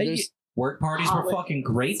 there's work parties were fucking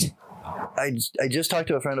great. I just talked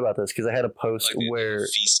to a friend about this because I had a post like where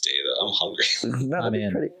feast day that I'm hungry. No, that'd be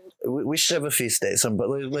pretty. We should have a feast day,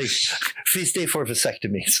 like feast day for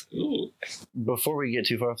vasectomies. Ooh. Before we get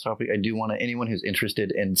too far off the topic, I do want to, anyone who's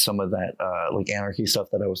interested in some of that like anarchy stuff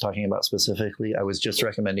that I was talking about specifically, I was just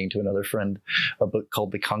recommending to another friend a book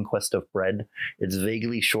called The Conquest of Bread. It's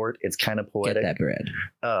vaguely short. It's kind of poetic. Get that bread.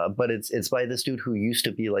 But it's by this dude who used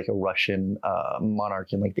to be like a Russian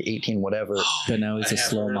monarch in like the 18 whatever. But now he's a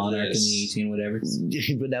slow monarch in the 18 whatever.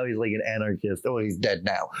 But now he's like an anarchist. Oh, he's dead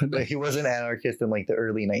now. But he was an anarchist in like the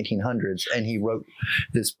early 1900s, and he wrote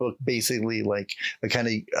this book basically like a kind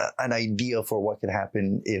of an idea for what could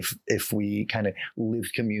happen if we kind of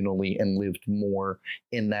lived communally and lived more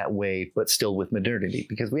in that way, but still with modernity,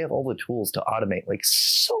 because we have all the tools to automate like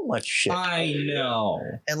so much shit. I know.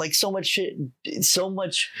 And like so much shit, so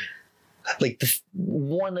much like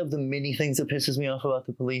one of the many things that pisses me off about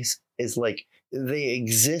the police is like they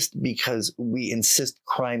exist because we insist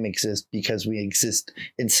crime exists because we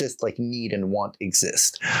insist like need and want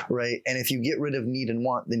exist, right? And if you get rid of need and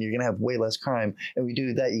want, then you're gonna have way less crime. And we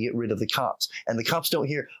do that, you get rid of the cops. And the cops don't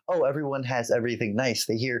hear, oh, everyone has everything nice.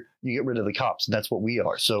 They hear you get rid of the cops, and that's what we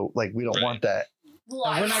are. So like we don't want that.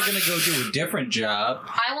 We're not going to go do a different job.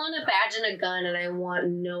 I want a badge and a gun, and I want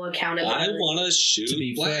no accountability. I want to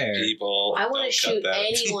shoot black people. I want to shoot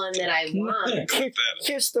anyone that I want.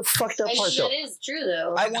 Here's the fucked up part, though. That is true,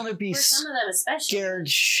 though. I want to be for some of them especially. Scared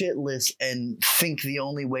shitless and think the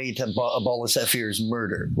only way to abolish that fear is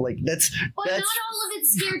murder. Like that's. But not all of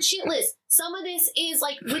it's scared shitless. Some of this is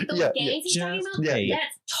like with those gangs he's talking about.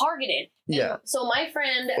 That's targeted. And so my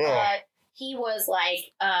friend. He was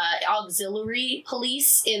like auxiliary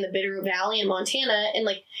police in the Bitterroot Valley in Montana, and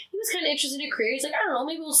like he was kind of interested in a career. He's like, I don't know,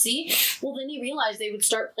 maybe we'll see. Well, then he realized they would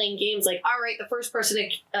start playing games like, all right, the first person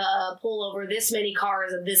to pull over this many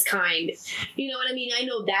cars of this kind. You know what I mean? I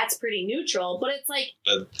know that's pretty neutral, but it's like,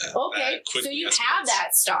 okay, so you have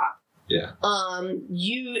that stop. Yeah.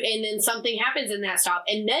 And then something happens in that stop,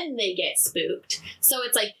 and then they get spooked. So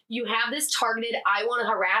it's like you have this targeted, I want to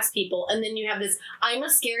harass people, and then you have this, I'm a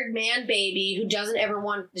scared man baby who doesn't ever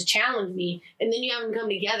want to challenge me, and then you have them come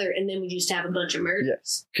together, and then we just have a bunch of murders.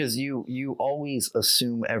 Yes, because you always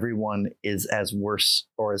assume everyone is as worse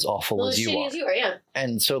or as awful as you are. As you are, yeah.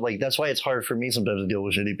 And so like that's why it's hard for me sometimes to deal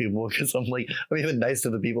with shitty people because I'm like I'm even nice to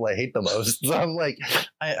the people I hate the most. So I'm like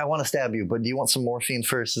I want to stab you, but do you want some morphine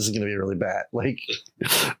first? This is going to be really bad. Like,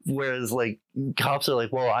 whereas like cops are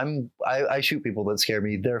like, well, I shoot people that scare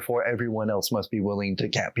me, therefore everyone else must be willing to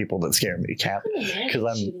cap people that scare me. Because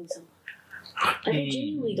I'm. I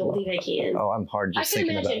genuinely don't think I can. Oh, I'm hard just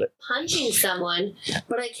thinking about it. I can imagine punching someone,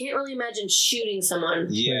 but I can't really imagine shooting someone.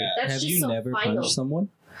 Yeah. That's have just you so never final. punched someone?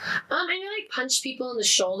 I mean, like punched people in the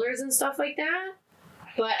shoulders and stuff like that.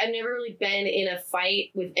 But I've never really been in a fight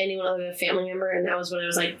with anyone other than a family member, and that was when I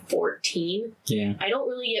was like 14. Yeah. I don't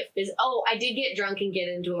really get I did get drunk and get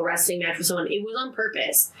into a wrestling match with someone. It was on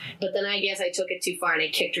purpose, but then I guess I took it too far and I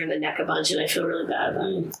kicked her in the neck a bunch, and I feel really bad about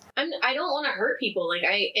it. I don't want to hurt people. Like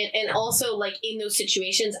and also like in those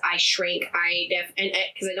situations, I shrink.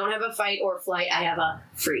 Because I don't have a fight or flight, I have a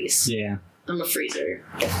freeze. Yeah. I'm a freezer.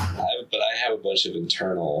 But I have a bunch of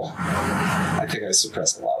internal. I think I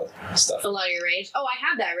suppress a lot of stuff. A lot of your rage. Oh, I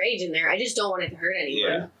have that rage in there. I just don't want it to hurt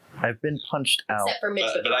anyone. Yeah. I've been punched out. Except for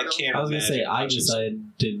Mitch but I can't. I was gonna say I decided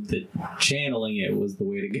that channeling it was the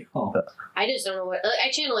way to go. I just don't know what I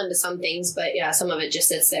channel into some things, but yeah, some of it just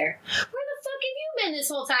sits there. Where the fuck have you been this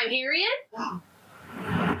whole time, Harriet?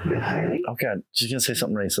 Oh God, she's gonna say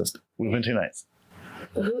something racist. We've been too nice.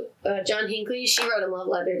 John Hinckley, she wrote him love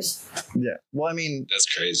letters. Yeah. Well, I mean, that's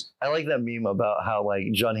crazy. I like that meme about how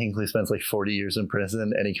like John Hinckley spends like 40 years in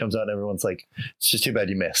prison and he comes out and everyone's like, it's just too bad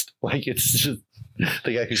you missed. Like it's just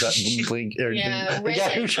the guy who shot Lincoln. The guy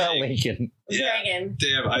who shot Lincoln. Yeah. Dragon.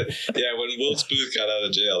 Damn. When Will Booth got out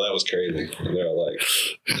of jail, that was crazy. And they were like,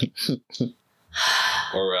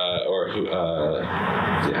 or who?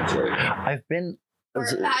 Yeah. Right. I've been.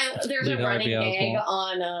 There's a running gag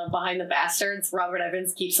on Behind the Bastards. Robert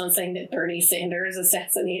Evans keeps on saying that Bernie Sanders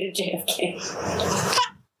assassinated JFK.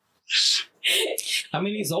 I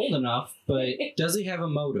mean, he's old enough, but does he have a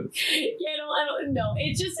motive? Yeah, I don't know.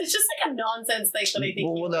 It's just like a nonsense thing that I think.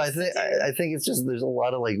 Well, no, I think it's just there's a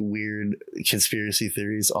lot of like weird conspiracy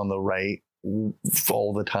theories on the right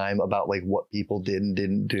all the time about like what people did and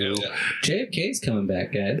didn't do. Yeah. JFK's coming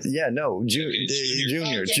back, guys. Yeah, no, Junior.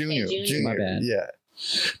 My bad. Yeah.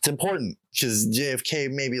 It's important because JFK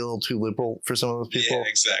may be a little too liberal for some of those people. Yeah,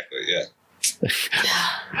 exactly. Yeah.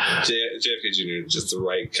 JFK Jr. is just the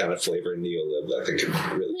right kind of flavor neo-lib. I think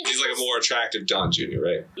he's like a more attractive Don Jr.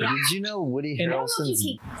 Right? Yeah. Did you know Woody Harrelson's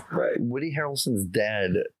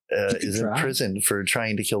dad is in prison for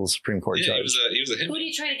trying to kill the Supreme Court judge? He was a hitman. Who did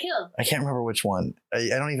he try to kill? I can't remember which one. I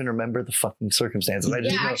don't even remember the fucking circumstances.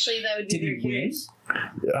 Actually, that would be very curious.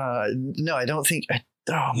 No, I don't think.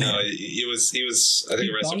 Oh man, no, he was. I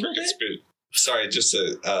think arrested for conspiracy. Sorry, just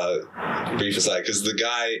a brief aside, because the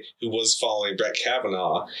guy who was following Brett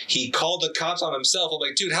Kavanaugh, he called the cops on himself. I'm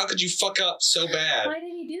like, dude, how could you fuck up so bad? Why did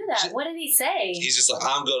he do that? What did he say? He's just like,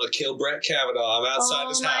 I'm going to kill Brett Kavanaugh. I'm outside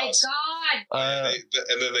his house. Oh my God.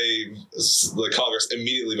 And then the Congress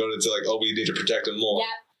immediately voted to like, oh, we need to protect him more.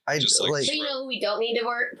 Yeah. So you know who we don't need to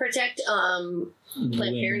protect?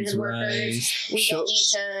 Planned Parenthood workers.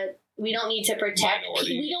 We don't need to protect.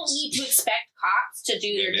 We don't need to expect cops to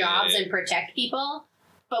do their jobs and protect people.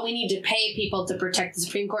 but we need to pay people to protect the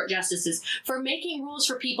Supreme Court justices for making rules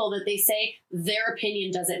for people that they say their opinion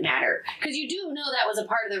doesn't matter. Because you do know that was a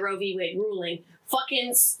part of the Roe v. Wade ruling.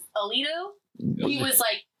 Fucking Alito, he was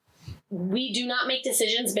like, we do not make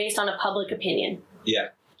decisions based on a public opinion. Yeah,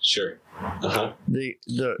 sure. Uh-huh.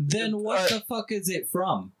 Then what the fuck is it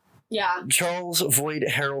from? Yeah. Charles Voigt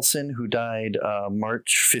Harrelson, who died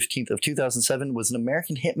March 15th of 2007, was an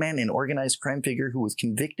American hitman and organized crime figure who was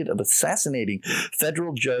convicted of assassinating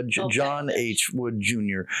federal judge John H. Wood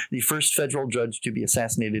Jr., the first federal judge to be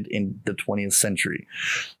assassinated in the 20th century.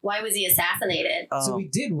 Why was he assassinated? So he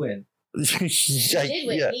did win. He did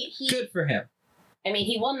win. Yeah. He, Good for him. I mean,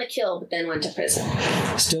 he won the kill, but then went to prison.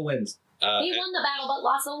 Still wins. He won the battle, but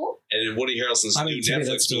lost the war. And in Woody Harrelson's new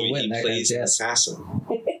Netflix movie, he plays an assassin.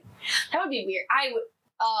 That would be weird.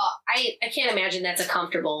 I can't imagine that's a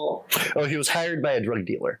comfortable. Oh, he was hired by a drug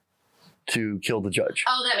dealer to kill the judge.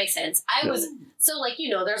 Oh, that makes sense. So like,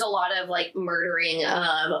 there's a lot of like murdering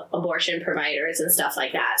of abortion providers and stuff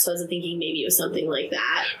like that. So I was thinking maybe it was something like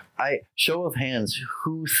that. Show of hands,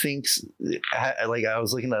 who thinks, like I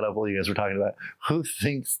was looking that up while you guys were talking about, who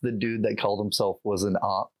thinks the dude that called himself was an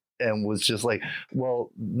op? And was just like,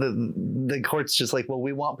 well, the court's just like, well,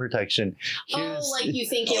 we want protection. Like you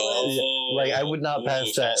think it was like I would not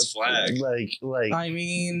pass that flag. Like I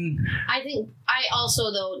mean, I think I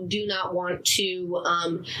also though do not want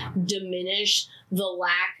to diminish the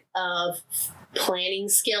lack of planning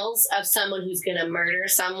skills of someone who's going to murder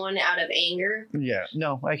someone out of anger. Yeah,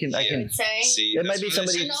 no, I can say See, it might be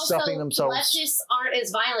somebody stopping themselves. Leftists aren't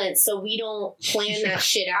as violent, so we don't plan that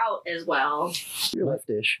shit out as well. You're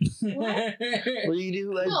leftish. What do you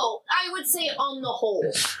do? No, I would say on the whole.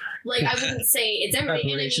 Like, I wouldn't say it's everything.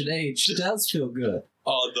 Preparation age does feel good.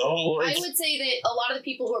 Oh, no. I would say that a lot of the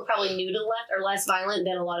people who are probably new to the left are less violent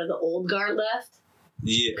than a lot of the old guard left.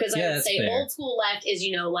 Yeah. Because I would say fair. old school left is,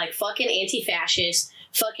 like fucking anti-fascist,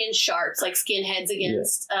 fucking sharps, like skinheads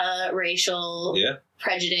against racial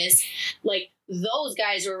prejudice. Like, those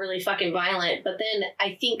guys were really fucking violent. But then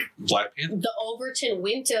I think Black Panther. the Overton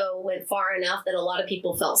window went far enough that a lot of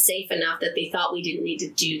people felt safe enough that they thought we didn't need to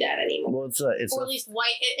do that anymore. Well, it's or at least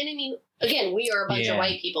white. And I mean, again, we are a bunch of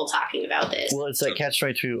white people talking about this. Well, it's that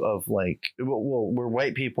catch-22 of like, well, we're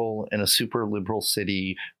white people in a super liberal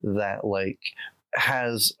city that like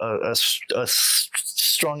has a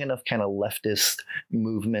strong enough kind of leftist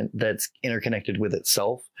movement that's interconnected with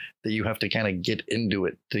itself that you have to kind of get into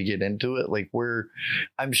it to get into it. Like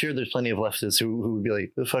I'm sure there's plenty of leftists who would be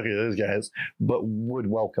like, the fuck are those guys, but would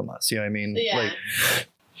welcome us. You know what I mean? Yeah. Like,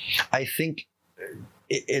 I think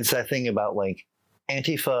it's that thing about like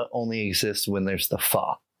Antifa only exists when there's the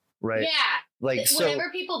fa, right? Yeah. Like,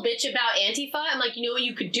 whenever people bitch about Antifa, I'm like, what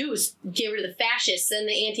you could do is get rid of the fascists, and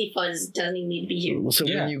the Antifa doesn't even need to be here. So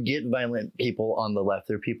when you get violent people on the left,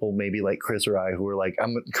 there are people maybe like Chris or I who are like,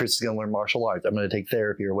 Chris is going to learn martial arts. I'm going to take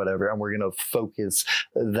therapy or whatever. And we're going to focus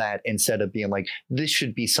that instead of being like, this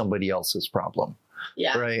should be somebody else's problem.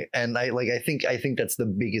 Yeah. Right. And I think that's the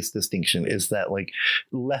biggest distinction is that like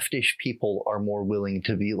leftish people are more willing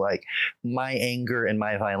to be like, my anger and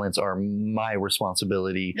my violence are my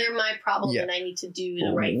responsibility. They're my problem and I need to do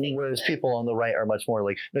the right thing. Whereas people on the right are much more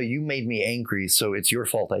like, no, you made me angry, so it's your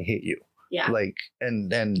fault I hit you. Yeah. Like, and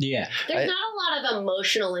there's not a lot of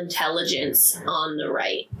emotional intelligence on the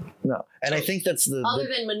right. No. And I think that's other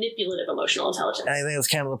than manipulative emotional intelligence. And I think that's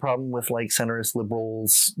kind of the problem with like centrists,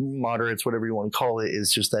 liberals, moderates, whatever you want to call it,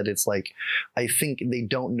 is just that it's like, I think they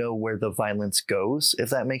don't know where the violence goes, if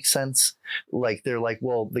that makes sense. Like, they're like,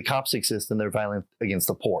 well, the cops exist and they're violent against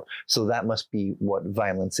the poor. So that must be what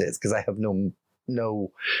violence is. Because I have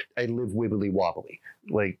I live wibbly wobbly.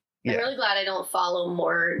 Like, I'm really glad I don't follow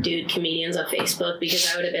more dude comedians on Facebook, because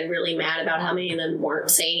I would have been really mad about how many of them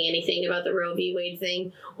weren't saying anything about the Roe v. Wade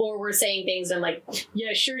thing, or were saying things I'm like,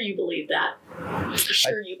 yeah, sure you believe that.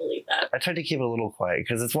 You believe that. I tried to keep it a little quiet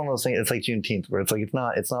because it's one of those things. It's like Juneteenth where it's like it's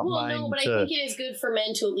not well, mine. No, but I think it is good for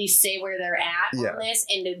men to at least say where they're at on this,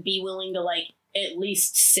 and to be willing to like at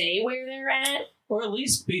least say where they're at, or at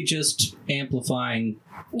least be just amplifying.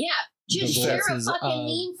 Yeah, just share a fucking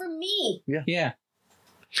meme from me. Yeah.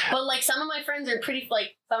 But like some of my friends are pretty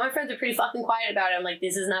fucking quiet about it. I'm like,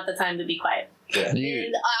 this is not the time to be quiet. Yeah.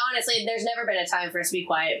 And honestly, there's never been a time for us to be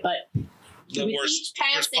quiet, but the worst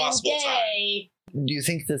possible time. Do you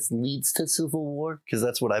think this leads to civil war? Because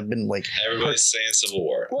that's what I've been like. Everybody's saying civil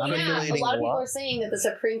war. Well, yeah, a lot of people are saying that the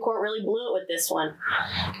Supreme Court really blew it with this one.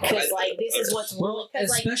 Because like this is what's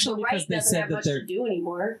especially because they said that they're to do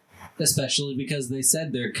anymore. Especially because they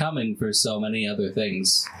said they're coming for so many other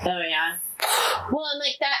things. Oh yeah. Well, and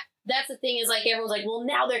like that, that's the thing is like everyone's like, well,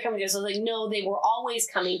 now they're coming to us. So I was like, no, they were always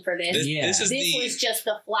coming for this. This was just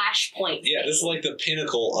the flashpoint. Yeah, this is like the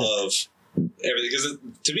pinnacle of everything. Because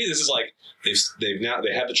to me, this is like they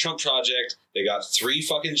have the Trump project. They got 3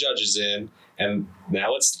 fucking judges in, and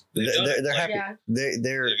now they're happy. Yeah.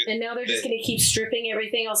 And now they're just going to keep stripping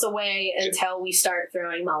everything else away until we start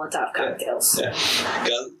throwing Molotov cocktails. Yeah.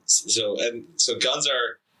 So guns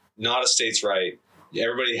are not a state's right.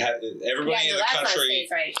 Everybody in the country.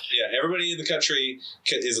 Right. Yeah, everybody in the country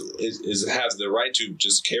has the right to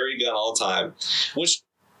just carry a gun all the time, which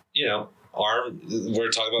we're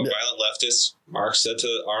talking about violent leftists. Marx said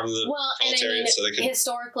to arm the proletariat so they can.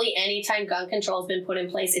 Historically, anytime gun control has been put in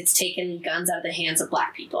place, it's taken guns out of the hands of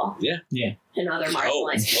black people. Yeah. And other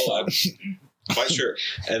marginalized people. I'm quite sure.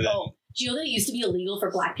 And then, do you know that it used to be illegal for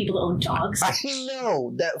black people to own dogs? I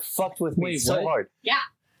know. That fucked with me so hard. Yeah.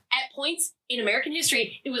 At points in American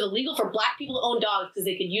history, it was illegal for black people to own dogs because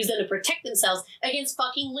they could use them to protect themselves against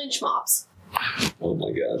fucking lynch mobs. Oh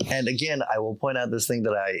my God. And again, I will point out this thing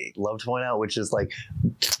that I love to point out, which is like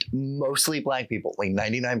mostly black people. Like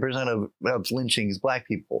 99% of lynching is black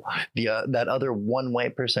people. That other 1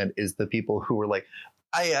 white percent is the people who were like,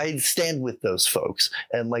 I stand with those folks.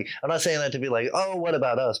 And like, I'm not saying that to be like, oh, what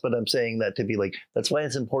about us? But I'm saying that to be like, that's why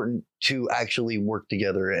it's important to actually work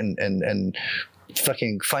together and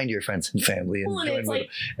fucking find your friends and family. And it's like,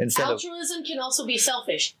 altruism can also be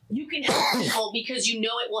selfish. You can help people because you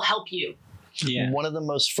know it will help you. Yeah. One of the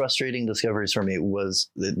most frustrating discoveries for me was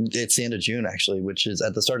it's the end of June, actually, which is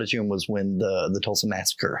at the start of June was when the Tulsa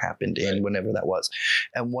massacre happened, and whenever that was.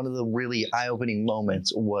 And one of the really eye-opening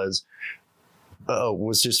moments was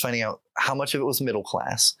just finding out how much of it was middle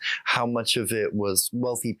class, how much of it was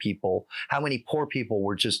wealthy people, how many poor people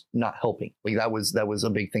were just not helping. Like that was a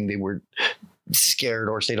big thing. They were scared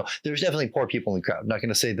or stayed. There's definitely poor people in the crowd. I'm not going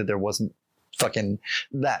to say that there wasn't fucking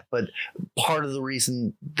that, but part of the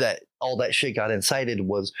reason that all that shit got incited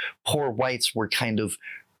was poor whites were kind of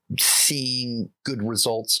seeing good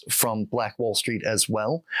results from Black Wall Street as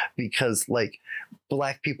well, because like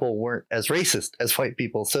black people weren't as racist as white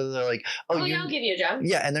people, so they're like, I'll give you a job.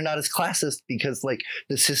 Yeah, and they're not as classist because like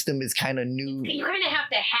the system is kind of new. You kind of have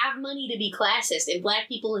to have money to be classist, and black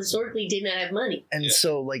people historically did not have money. And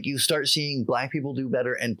so like you start seeing black people do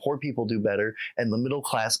better and poor people do better, and the middle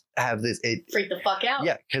class have this. Freak the fuck out.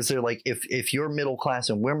 Yeah, because they're like, if you're middle class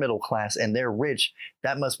and we're middle class and they're rich,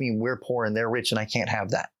 that must mean we're poor and they're rich, and I can't have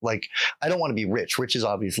that. Like, I don't want to be rich. Rich is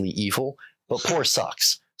obviously evil, but poor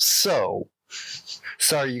sucks. So,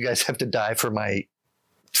 sorry you guys have to die for my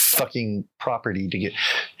fucking property to get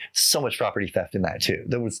so much property theft in that too.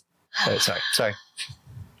 That was, sorry.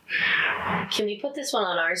 Can we put this one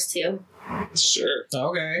on ours too? Sure.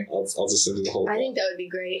 Okay. I'll just send you the whole. I think that would be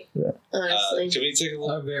great. Yeah. Honestly. Can we take a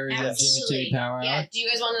look? A very Jimmy T power. Yeah. Do you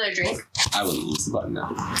guys want another drink? I will use the button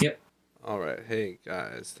now. Yep. All right. Hey,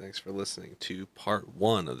 guys. Thanks for listening to part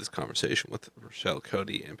 1 of this conversation with Rochelle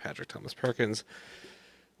Cody and Patrick Thomas Perkins.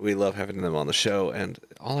 We love having them on the show, and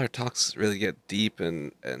all our talks really get deep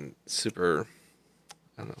and super,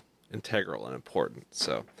 I don't know, integral and important.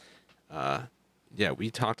 So, yeah,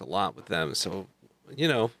 we talked a lot with them. So,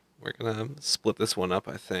 we're going to split this one up,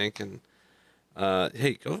 I think. And,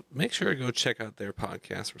 hey, make sure to go check out their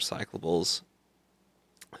podcast, Recyclables,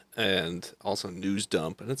 and also News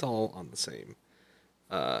Dump, and it's all on the same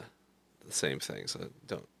thing. So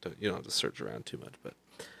you don't have to search around too much, but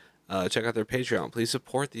check out their Patreon. Please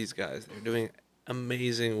support these guys. They're doing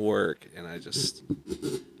amazing work, and I just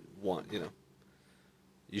want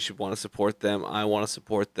you should want to support them. I want to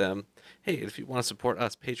support them. Hey, if you want to support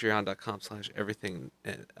us, patreon.com/everything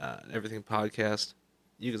podcast.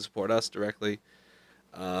 You can support us directly.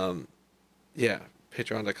 Yeah,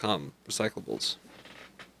 patreon.com recyclables.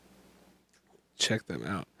 Check them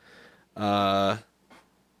out.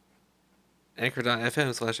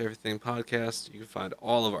 Anchor.fm/everything podcast. You can find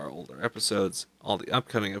all of our older episodes, all the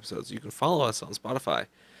upcoming episodes. You can follow us on Spotify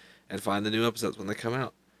and find the new episodes when they come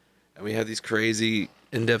out. And we have these crazy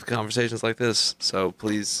in-depth conversations like this. So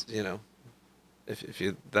please, if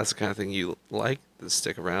that's the kind of thing you like, then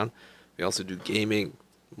stick around. We also do gaming,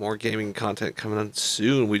 more gaming content coming on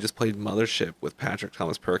soon. We just played Mothership with Patrick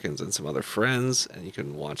Thomas Perkins and some other friends, and you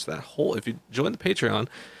can watch that whole, if you join the Patreon,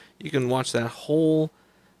 you can watch that whole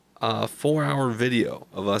 4-hour video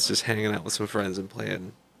of us just hanging out with some friends and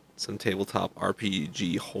playing some tabletop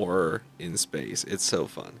RPG horror in space. It's so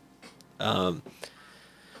fun.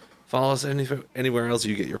 Follow us anywhere else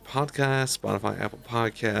you get your podcasts, Spotify, Apple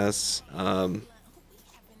Podcasts.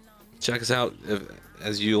 Check us out.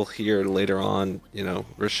 As you'll hear later on,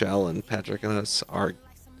 Rochelle and Patrick and us are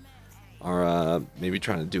maybe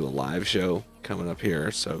trying to do a live show coming up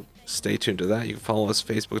here. So stay tuned to that. You can follow us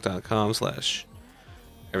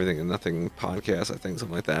facebook.com/everything and nothing podcast, I think,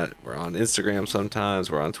 something like that. We're on Instagram sometimes,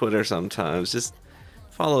 we're on Twitter sometimes. Just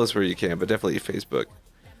follow us where you can, but definitely Facebook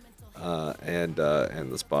and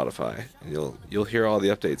the Spotify, and you'll hear all the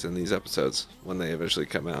updates in these episodes when they eventually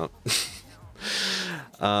come out.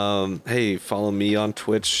 Hey, follow me on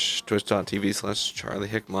Twitch,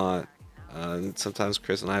 twitch.tv/CharlieHickmott. And sometimes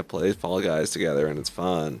Chris and I play Fall Guys together, and it's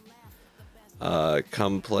fun.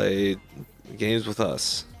 Come play games with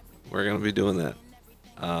us. We're gonna be doing that.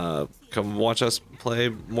 Come watch us play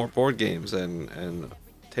more board games and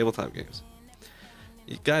tabletop games.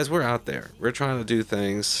 You guys, we're out there. We're trying to do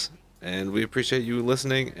things, and we appreciate you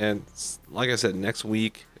listening. And like I said, next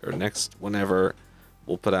week or next whenever,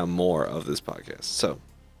 we'll put out more of this podcast. So,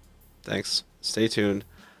 thanks. Stay tuned.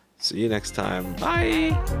 See you next time.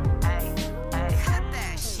 Bye.